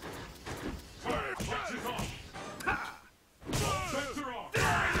 Punches off. Sets her off. It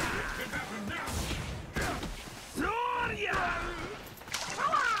can happen now.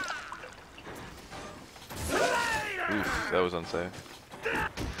 Oof, that was unsafe.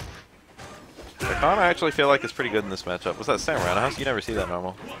 Icon I actually feel like is pretty good in this matchup. Was that Samurai House? You never see that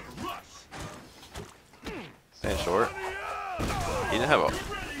normal. Stand short. He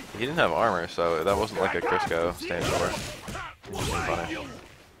didn't have armor, so that wasn't like a Crisco stand short. Interesting punish.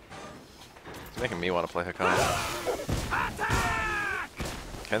 It's making me want to play Hakan.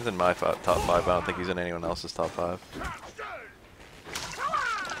 Ken's in my top 5, but I don't think he's in anyone else's top 5.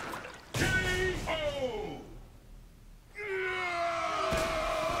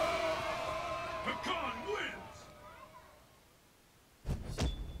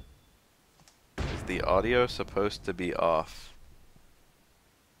 Is the audio supposed to be off?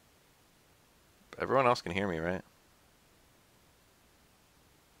 Everyone else can hear me, right?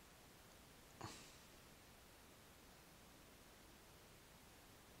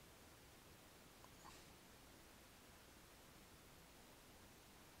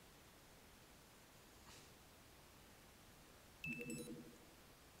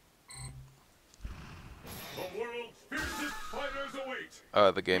 The world's fiercest fighters await. Oh,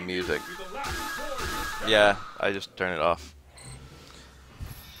 the game music. Be the last warrior. Yeah, I just turned it off.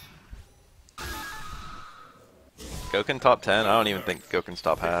 Goken top 10? I don't even think Goken's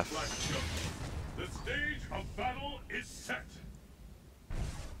top half. The stage of battle is set.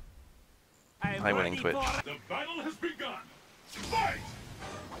 High winning Twitch. The battle has begun. Fight!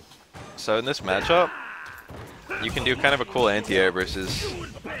 So in this matchup, you can do kind of a cool anti-air versus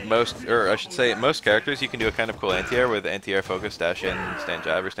most, or I should say most characters you can do a kind of cool anti-air with anti-air focus, dash in, stand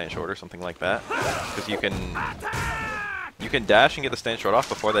jab, or stand short or something like that. Because you can dash and get the stand short off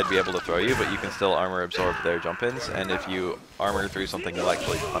before they'd be able to throw you, but you can still armor absorb their jump-ins, and if you armor through something, you'll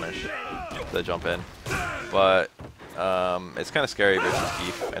actually punish the jump-in. But it's kind of scary versus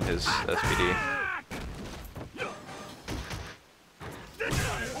Keith and his SPD. I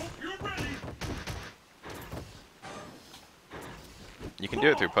hope you're ready. You can do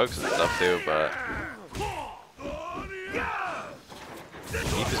it through pokes and stuff too, but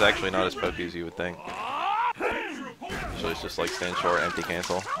Keep is actually not as pokey as you would think. Usually it's just like stand short, empty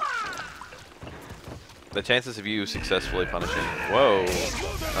cancel. The chances of you successfully punishing... Whoa!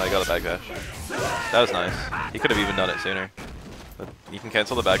 Oh, I got a backdash. That was nice. He could have even done it sooner. But you can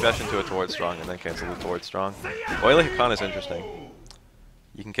cancel the backdash into a towards strong and then cancel the towards strong. Oily Hakan is interesting.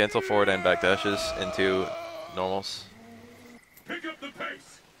 You can cancel forward and backdashes into normals. Pick up the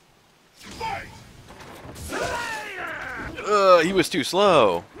pace. Fight. He was too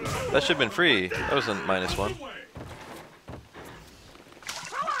slow. That should have been free. That was a -1.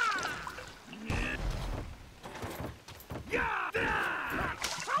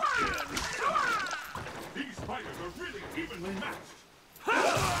 These fighters are really evenly matched.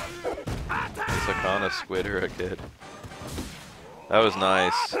 Is Hakan a squid or a kid? That was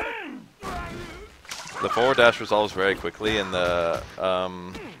nice. The forward dash resolves very quickly, and the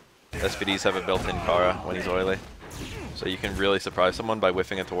SPDs have a built-in Kara when he's oily. So you can really surprise someone by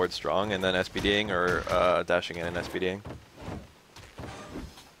whiffing it towards strong and then SPDing or dashing in and SPDing.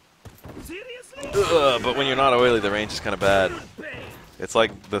 But when you're not oily, the range is kind of bad. It's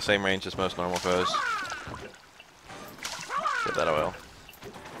like the same range as most normal foes. Get that oil.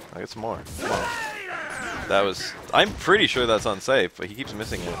 I'll get some more. Come on. That was... I'm pretty sure that's unsafe, but he keeps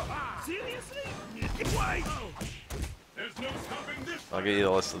missing it. I'll get you the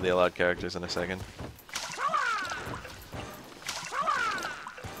list of the allowed characters in a second.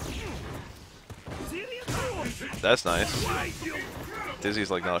 That's nice.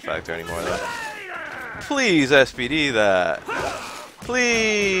 Dizzy's like not a factor anymore though. Please SPD that.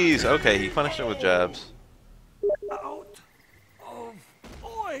 Please. Okay, he punished it with jabs. Out of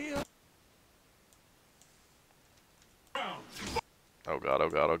oil. Oh god, oh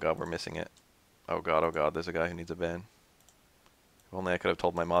god, oh god, we're missing it. Oh god, there's a guy who needs a ban. If only I could have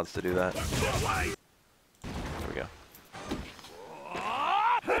told my mods to do that. There we go.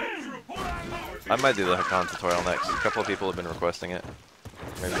 I might do the Hakan tutorial next. A couple of people have been requesting it.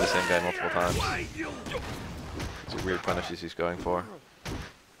 Maybe the same guy multiple times. It's a weird punishes he's going for.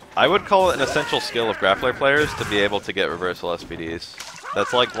 I would call it an essential skill of grappler players to be able to get reversal SPDs.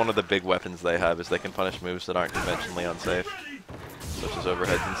 That's like one of the big weapons they have, is they can punish moves that aren't conventionally unsafe. Such as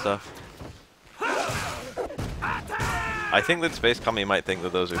overheads and stuff. I think that Space Kami might think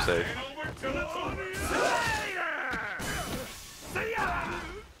that those are safe.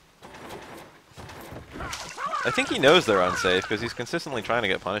 I think he knows they're unsafe because he's consistently trying to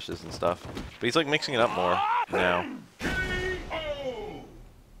get punishes and stuff. But he's like mixing it up more now.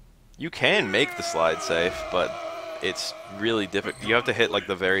 You can make the slide safe, but it's really difficult. You have to hit like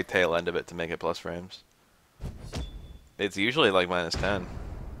the very tail end of it to make it plus frames. It's usually like -10.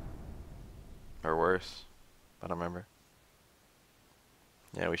 Or worse. I don't remember.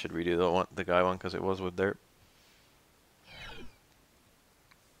 Yeah, we should redo the guy one because it was with dirt.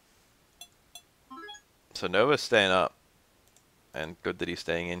 So Nova's staying up, and good that he's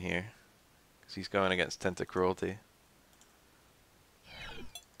staying in here, because he's going against Tenta Cruelty.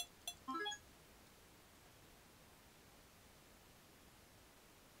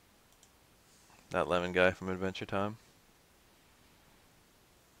 That lemon guy from Adventure Time.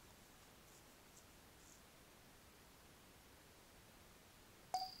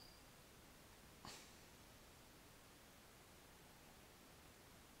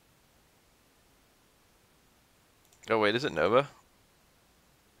 Oh wait, is it Nova?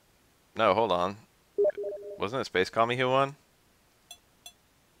 No, hold on. Wasn't it Space Kami who won?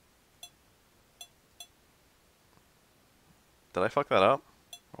 Did I fuck that up?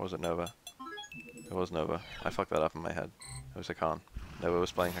 Or was it Nova? It was Nova. I fucked that up in my head. It was Hakan. Nova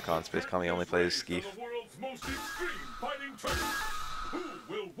was playing Hakan. Space Kami only plays Skeef.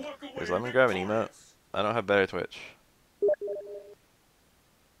 Does Lemon grab an emote? I don't have better Twitch.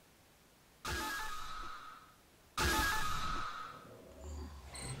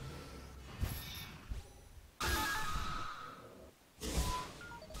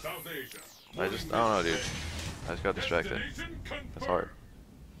 I don't know, dude. I just got distracted. That's hard.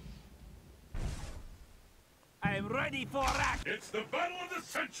 I'm ready for act. It's the battle of the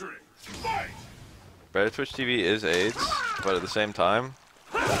century. Fight! Better Twitch TV is AIDS, but at the same time,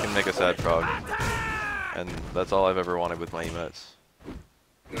 you can make a sad frog. And that's all I've ever wanted with my emotes.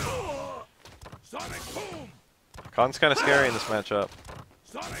 Sonic boom! Khan's kind of scary in this matchup.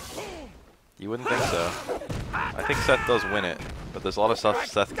 Sonic boom! You wouldn't think so. I think Seth does win it, but there's a lot of stuff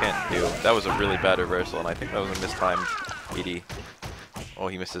Seth can't do. That was a really bad reversal, and I think that was a mistimed ED. Oh,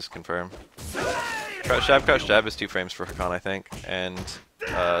 he missed his confirm. Crouch jab is 2 frames for Hakan, I think, and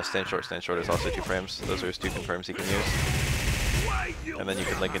stand short is also 2 frames. Those are his 2 confirms he can use. And then you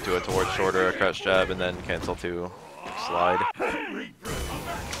can link into a towards shorter, a crouch jab, and then cancel to slide.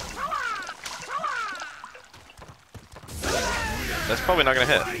 That's probably not going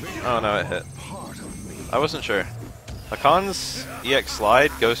to hit. Oh no, it hit. I wasn't sure. Hakan's EX slide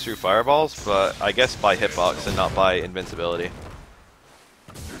goes through fireballs, but I guess by hitbox and not by invincibility.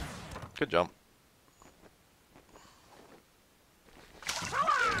 Good jump.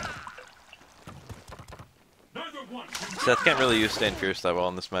 Seth can't really use Stand Fierce that well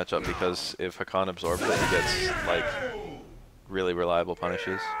in this matchup because if Hakan absorbs it, he gets like really reliable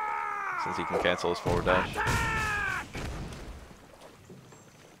punishes since he can cancel his forward dash.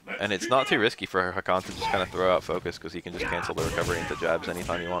 And it's not too risky for Hakan to just kind of throw out focus because he can just cancel the recovery into jabs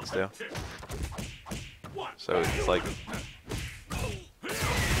anytime he wants to. So it's like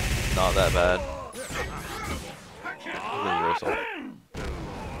not that bad. Reversal.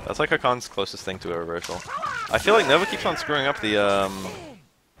 That's like Hakan's closest thing to a reversal. I feel like Nova keeps on screwing up the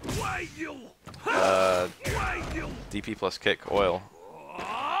DP plus kick oil.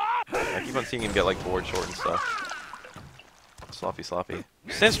 I keep on seeing him get like forward short and stuff. Sloppy, sloppy.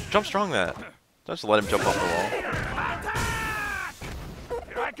 Jump strong that. Don't just let him jump off the wall.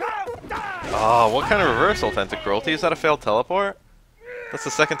 Oh, what kind of reversal, Authentic Cruelty? Is that a failed teleport? That's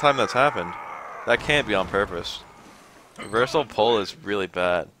the second time that's happened. That can't be on purpose. Reversal pull is really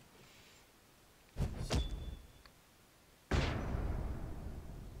bad.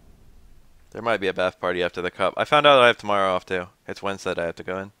 There might be a bath party after the cup. I found out that I have tomorrow off too. It's Wednesday that I have to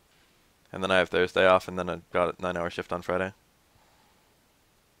go in. And then I have Thursday off, and then I got a 9-hour shift on Friday.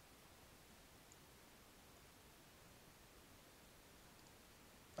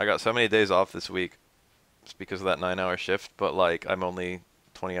 I got so many days off this week. It's because of that 9-hour shift, but like I'm only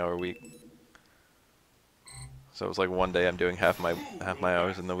 20-hour week. So it was like one day I'm doing half my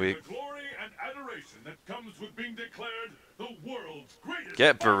hours in the week. The glory and adoration that comes with being declared the world's greatest.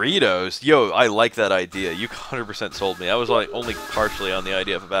 Get burritos. Yo, I like that idea. You 100% sold me. I was like only partially on the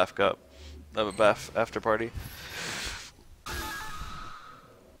idea of a Bath Cup. Of a Bath after party.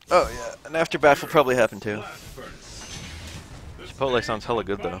 Oh yeah, an after Bath will probably happen too. Chipotle sounds hella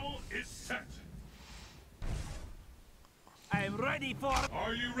good though. I'm ready for.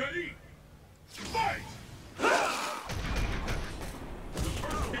 Are you ready? Fight!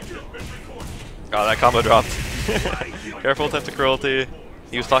 Oh, that combo dropped. Careful, Tempted Cruelty.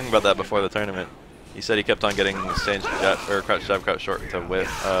 He was talking about that before the tournament. He said he kept on getting stand jab or crouch jab, crouch short to whip,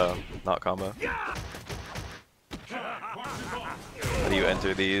 not combo. How do you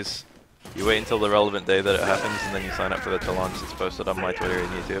enter these? You wait until the relevant day that it happens, and then you sign up for the challenge that's posted on my Twitter and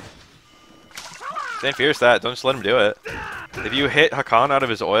YouTube. Stand Fierce that. Don't just let him do it. If you hit Hakan out of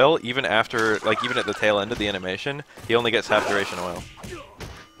his oil, even after, like even at the tail end of the animation, he only gets half duration oil.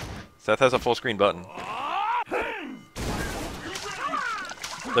 Seth has a full screen button.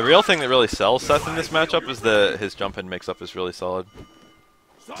 The real thing that really sells Seth in this matchup is that his jump in mix-up is really solid.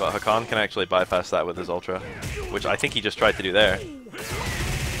 But Hakan can actually bypass that with his ultra, which I think he just tried to do there.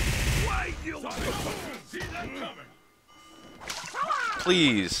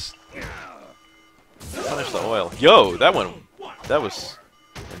 Please. Punish the oil. Yo, that was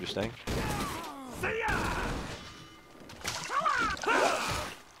interesting.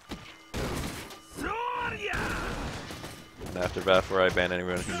 And after Bath where I ban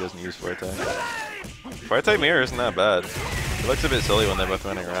anyone who doesn't use Forte. Forte mirror isn't that bad. It looks a bit silly when they're both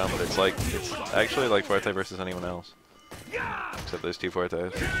running around, but it's like it's actually like Forte versus anyone else. Except those two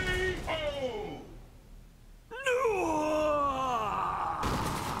Fortes.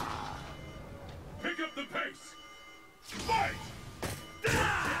 Pick up the pace. Fight!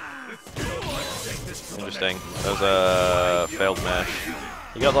 Interesting. That was a failed mash.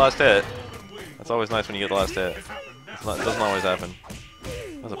 You got the last hit. That's always nice when you get the last hit. It doesn't always happen.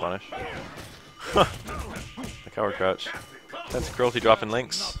 That's a punish. The coward crouch. That's Cruelty dropping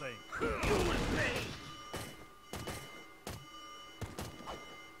links.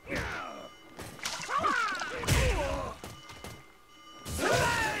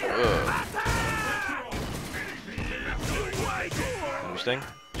 Ugh. Interesting.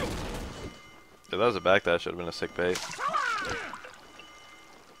 If that was a back dash, should have been a sick bait.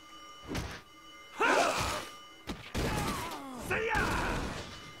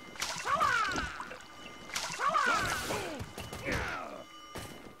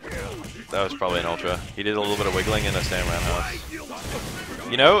 That was probably an ultra. He did a little bit of wiggling in a stand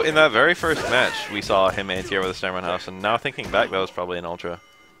roundhouse. You know, in that very first match, we saw him anti-air with a stand roundhouse, and now thinking back, that was probably an ultra.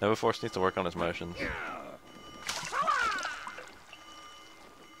 Nova Force needs to work on his motions.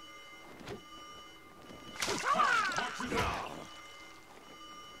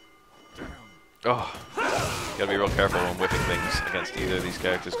 Oh, Gotta be real careful when whipping things against either of these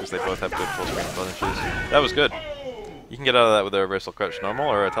characters because they both have good full screen punishes. That was good. You can get out of that with a reversal crouch normal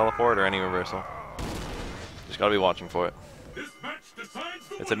or a teleport or any reversal. Just gotta be watching for it.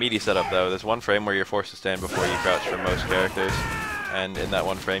 It's a meaty setup though. There's one frame where you're forced to stand before you crouch for most characters, and in that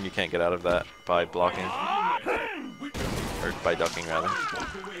one frame you can't get out of that by blocking. Or by ducking rather,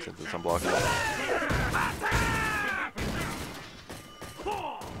 since it's unblockable.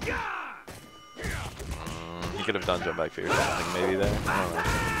 He could have done jump back fear or something maybe there. I don't know.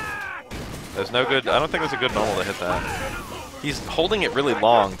 There's no good, I don't think there's a good normal to hit that. He's holding it really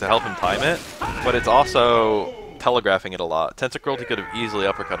long to help him time it, but it's also telegraphing it a lot. Tentacruel, he could have easily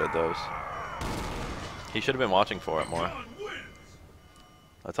uppercutted those. He should have been watching for it more.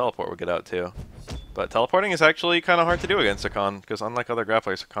 A teleport would get out too. But teleporting is actually kind of hard to do against Hakan, because unlike other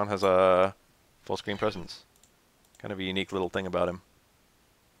grapplers, Hakan has a full screen presence. Kind of a unique little thing about him.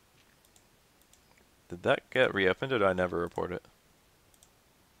 Did that get reopened or did I never report it?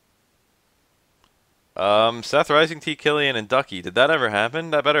 Seth, Rising T, Killian, and Ducky. Did that ever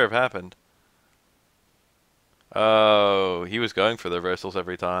happen? That better have happened. Oh, he was going for the reversals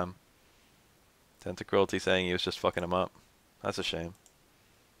every time. Tentacruelty saying he was just fucking him up. That's a shame.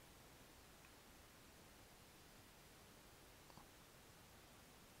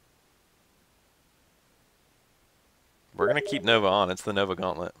 We're gonna keep Nova on. It's the Nova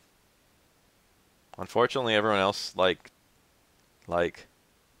Gauntlet. Unfortunately, everyone else, and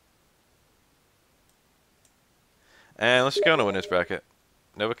let's just go into winner's bracket.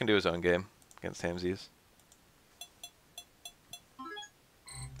 Nova can do his own game against Hamsies.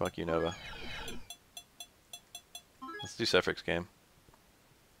 Fuck you, Nova. Let's do Sephric's game.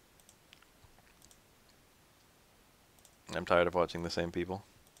 I'm tired of watching the same people.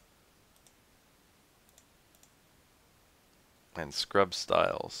 And Scrub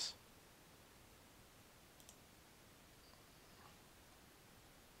Styles.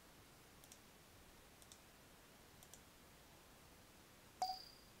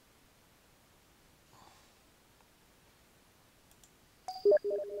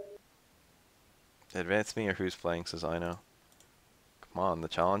 Advance me or who's playing, says I know. Come on, the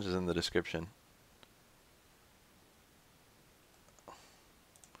challenge is in the description.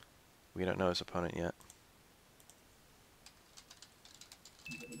 We don't know his opponent yet.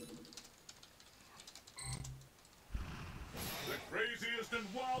 The craziest and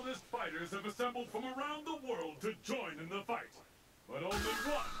wildest fighters have assembled from around the world to join in the fight. But only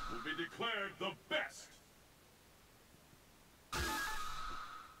one will be declared the best.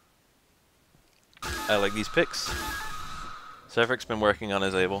 I like these picks. Sephric's been working on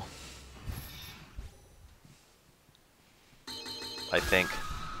his able. I think.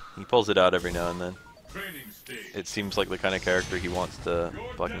 He pulls it out every now and then. It seems like the kind of character he wants to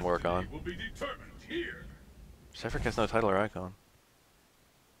fucking work on. Sephrix has no title or icon.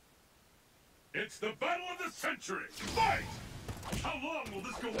 It's the battle of the century. Fight! How long will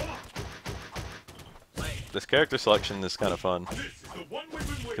this go on? This character selection is kind of fun.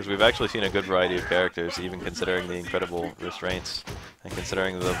 Because we've actually seen a good variety of characters, even considering the incredible restraints. And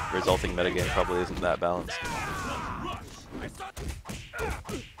considering the resulting metagame probably isn't that balanced.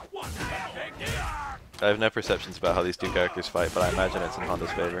 I have no perceptions about how these two characters fight, but I imagine it's in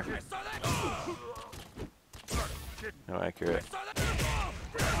Honda's favor. No accurate.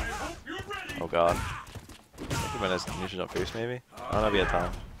 Oh god. I think he went as Ninja Jump Fierce maybe? Oh, that'd be a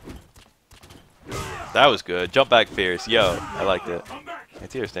time. That was good. Jump back Fierce. Yo, I liked it.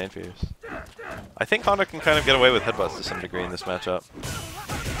 Anti-air stand Fierce. I think Honda can kind of get away with headbutts to some degree in this matchup.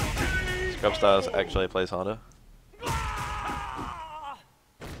 Scrub Styles actually plays Honda. How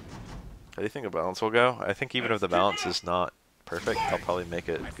do you think a balance will go? I think even if the balance is not perfect, I'll probably make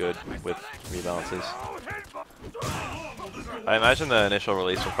it good with rebalances. I imagine the initial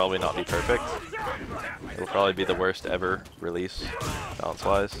release will probably not be perfect. It'll probably be the worst ever release,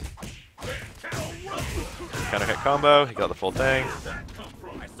 balance-wise. Counter hit combo, he got the full thing.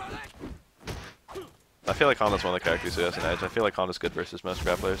 I feel like Honda's one of the characters who has an edge. I feel like Honda's good versus most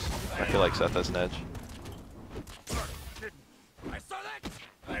grapplers. I feel like Seth has an edge.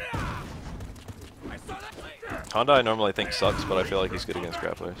 Honda I normally think sucks, but I feel like he's good against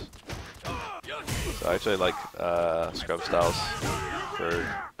grapplers. So I actually like Scrub Styles for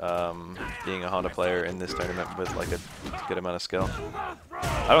being a Honda player in this tournament with like a good amount of skill.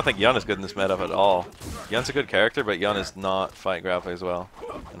 I don't think Yun is good in this meta at all. Yun's a good character, but Yun is not fighting grapplers well.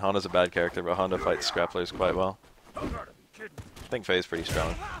 And Honda's a bad character, but Honda fights grapplers quite well. I think Faye's pretty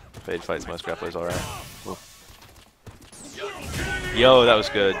strong. Fade fights most grapplers alright. Yo, that was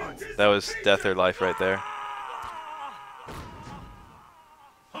good. That was death or life right there.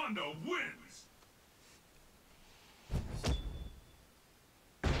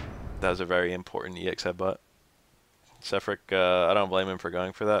 That was a very important EX headbutt. Sefric, I don't blame him for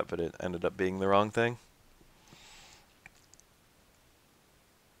going for that, but it ended up being the wrong thing.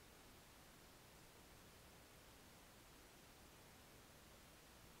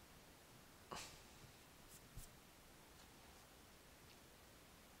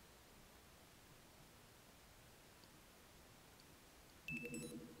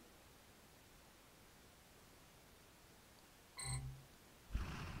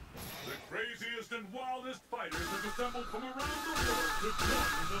 The craziest and wildest fighters have assembled from around the world to join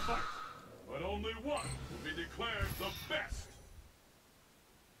in the fight. But only one will be declared the best.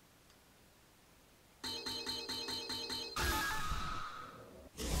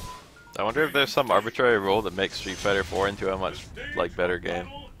 I wonder if there's some arbitrary rule that makes Street Fighter 4 into a much like better game.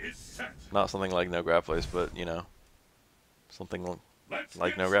 Not something like no grapplers, but you know, something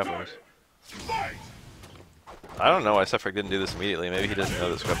like no grapplers. I don't know why Sefric didn't do this immediately. Maybe he doesn't know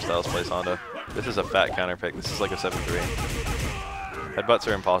that Scrub Styles plays Honda. This is a fat counter pick. This is like a 7-3. Headbutts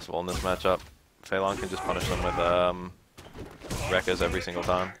are impossible in this matchup. Phelan can just punish them with Rekkas every single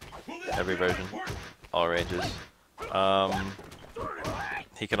time. Every version. All ranges.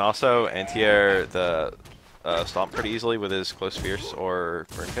 He can also anti-air the stomp pretty easily with his close fierce or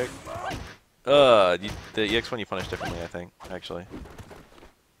burn kick. The EX one you punish differently, I think, actually.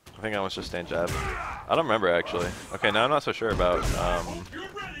 I think I was just stand jab. I don't remember, actually. Okay, now I'm not so sure about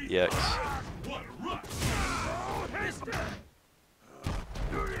EX.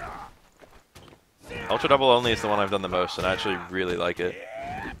 Ultra Double only is the one I've done the most, and I actually really like it.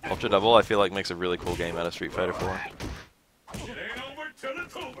 Ultra Double, I feel like, makes a really cool game out of Street Fighter 4.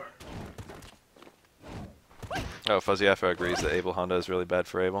 Oh, Fuzzy Afro agrees that Abel Honda is really bad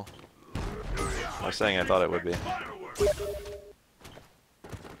for Abel. I was saying I thought it would be.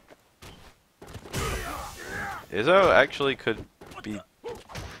 Izzo actually could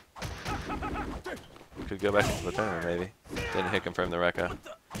go back into the tournament, maybe. Didn't hit confirm the Rekka.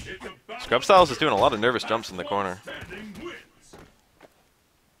 Scrub Styles is doing a lot of nervous jumps in the corner.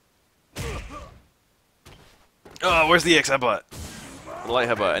 Oh, where's the X headbutt? The light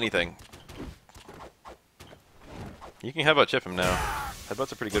headbutt, anything. You can headbutt chip him now.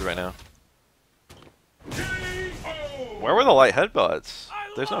 Headbutts are pretty good right now. Where were the light headbutts?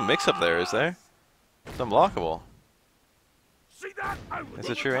 There's no mix-up there, is there? It's unblockable. It's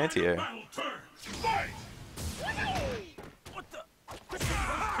a true anti-air.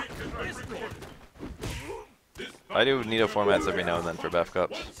 I do Nito formats every now and then for Baf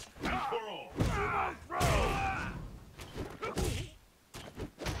Cups.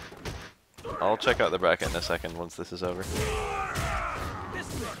 I'll check out the bracket in a second once this is over.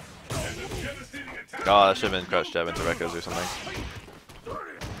 Oh, that should have been crouch jab into Rekkas or something.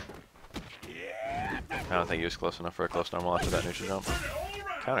 I don't think he was close enough for a close normal after that neutral jump.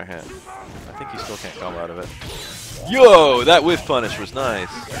 Counter hit. I think he still can't combo out of it. Yo, that whiff punish was nice.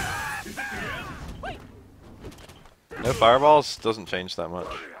 No fireballs doesn't change that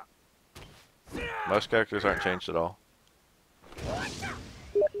much. Most characters aren't changed at all.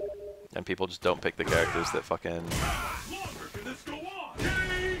 And people just don't pick the characters that fucking...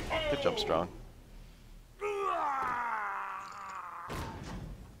 Good jump strong.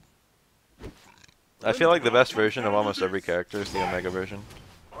 I feel like the best version of almost every character is the Omega version.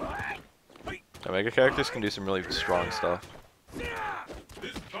 Omega characters can do some really strong stuff.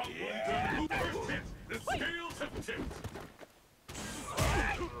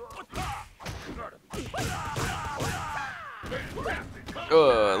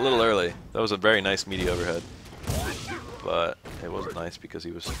 A little early. That was a very nice meaty overhead. But it wasn't nice because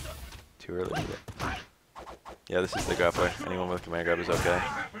he was too early with it. Yeah, this is the grappler. Anyone with command grab is okay.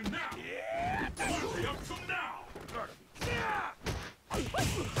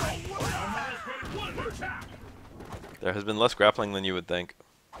 There has been less grappling than you would think.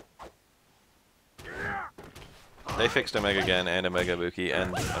 They fixed Omega again and Omega Buki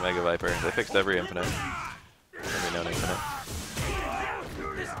and Omega Viper. They fixed every infinite. Every known infinite.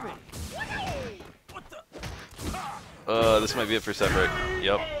 This might be it for Sefric.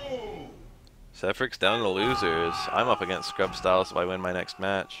 Yup. Sefric's down to the losers. I'm up against Scrub Styles if I win my next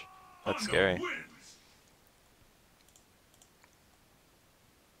match. That's scary.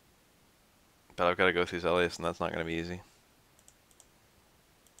 But I've got to go through Zelius, and that's not going to be easy.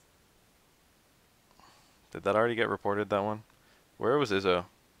 Did that already get reported, that one? Where was Izzo?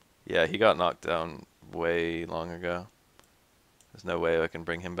 Yeah, he got knocked down way long ago. There's no way I can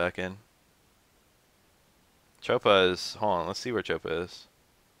bring him back in. Chopa is... Hold on, let's see where Chopa is.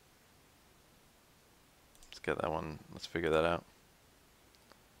 Let's get that one. Let's figure that out.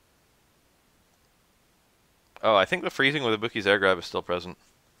 Oh, I think the freezing with Ibuki's air grab is still present.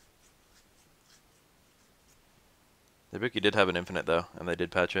 Ibuki did have an infinite though, and they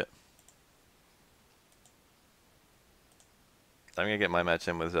did patch it. I'm gonna get my match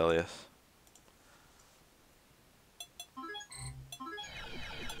in with Zelius.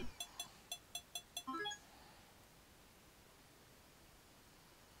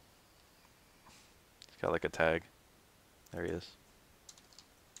 He's got like a tag. There he is.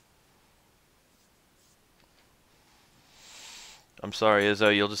 I'm sorry,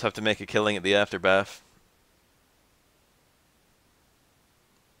 Izzo, you'll just have to make a killing at the afterbath.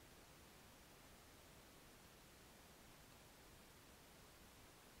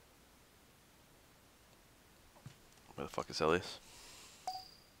 Where the fuck is Elias?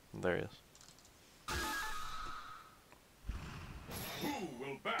 There he is. Who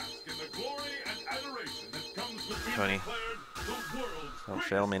will bask in the glory and adoration that comes with being Tony, declared the world's don't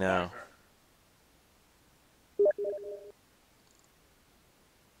fail me greatest now. fighter?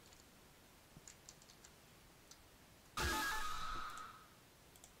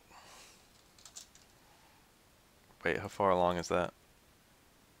 Wait, how far along is that?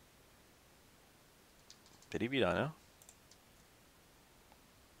 Did he beat Ino?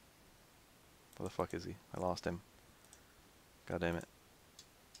 Where the fuck is he? I lost him. God damn it.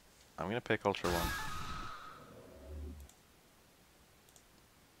 I'm gonna pick Ultra 1.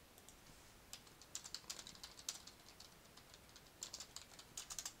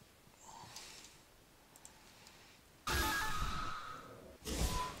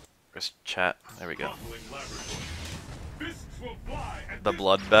 Where's chat? There we go. Bubbling laboratory. Fists will fly at The this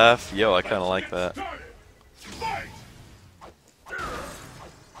bloodbath? Yo, I kinda Let's like get that. started. Fight!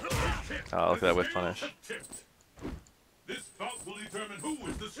 Oh, look at that whiff punish. This bout will determine who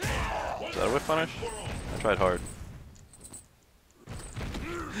is the strongest. Is that a whiff punish? For all. I tried hard.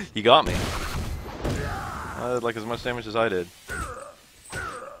 He got me. I did like as much damage as I did.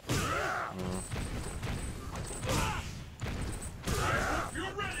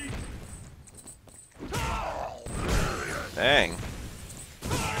 You're ready. Dang.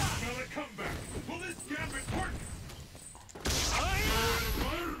 Smell a comeback. Will this gambit work?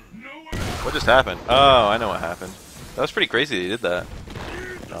 Nowhere. What just happened? Oh, I know what happened. That was pretty crazy that he did that.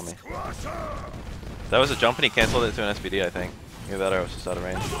 Got me. That was a jump and he canceled it to an SBD, I think. Either that or I was just out of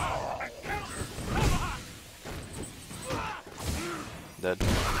range. Dead.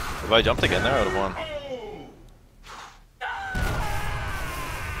 If I jumped again there, I would have won.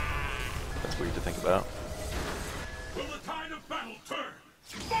 That's weird to think about. Will the tide of battle turn?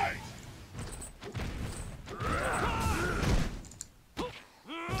 Fight!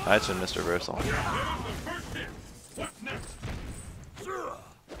 I actually missed reversal. There's the first hit. What's next?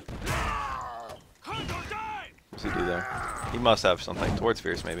 What's he do there? He must have something. Towards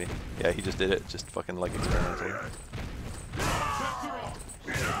Fierce, maybe. Yeah, he just did it. Just fucking like experimentally.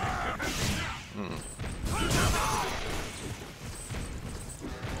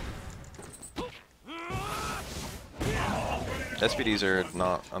 SPDs are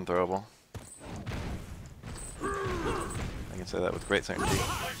not unthrowable. I can say that with great certainty.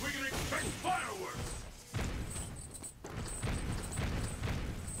 Like we can expect fireworks.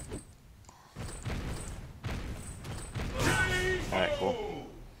 Alright, cool.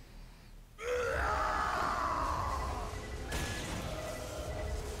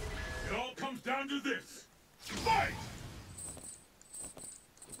 It all comes down to this. Fight!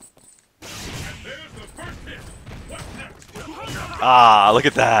 And there's the first hit. What's next? Ah, look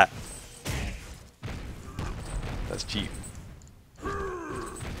at that! That's cheap. After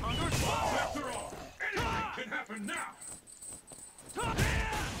all, anything can happen now.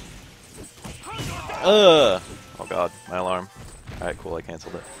 Oh god, my alarm. Alright, cool, I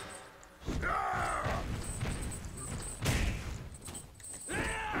cancelled it.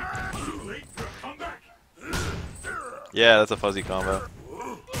 Too late for a comeback. Yeah, that's a fuzzy combo.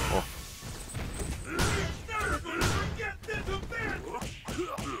 Cool. Never gonna forget this event.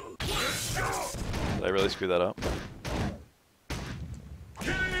 Did I really screw that up?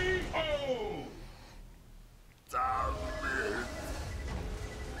 KO.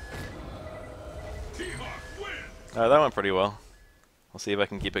 T-Hawk win. Alright, that went pretty well. I'll see if I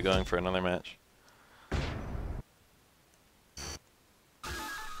can keep it going for another match.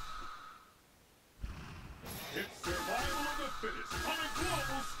 It's survival of the fittest on a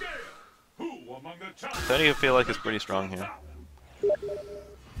global scale. Who among the challengers? Tony, I feel like is pretty strong here.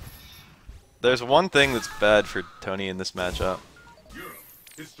 There's one thing that's bad for Tony in this matchup.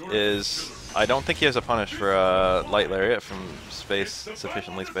 Is I don't think he has a punish for a light lariat from space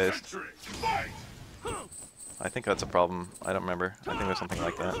sufficiently spaced. I think that's a problem. I don't remember. I think there's something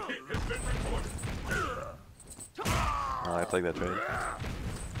like that. Oh, I played that trade.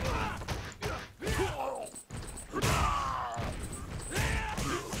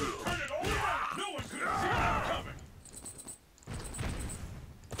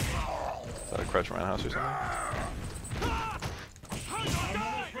 crouch roundhouse or something?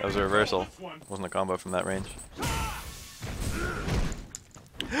 That was a reversal. Wasn't a combo from that range.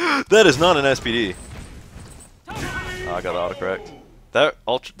 That is not an SPD. Oh, I got the autocorrect. That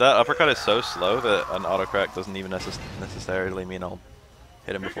uppercut is so slow that an autocorrect doesn't even necessarily mean I'll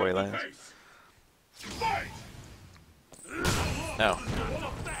hit him before he lands. No.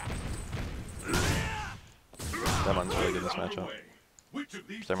 That one's really good in this matchup.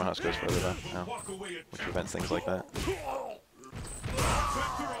 Thermal House goes further though, no. Which prevents things like that.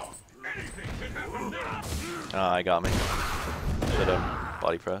 Ah, I got me. Should have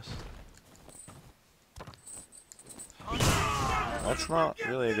body press. That's not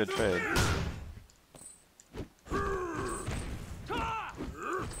really a good trade.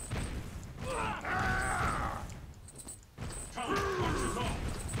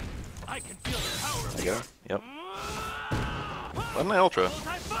 There you go. Yep. Why didn't I ultra?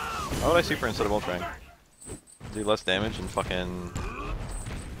 Why would I super instead of ultraing? Do less damage and fucking...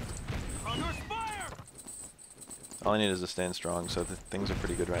 All I need is to stand strong, so things are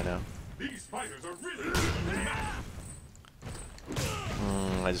pretty good right now. These fighters are really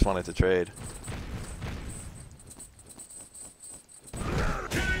I just wanted to trade.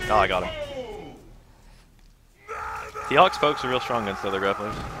 Oh, I got him. T-Hawk's pokes are real strong against other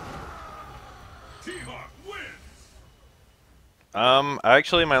grapplers.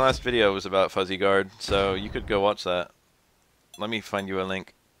 Actually, my last video was about Fuzzy Guard, so you could go watch that. Let me find you a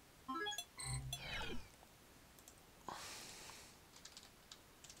link.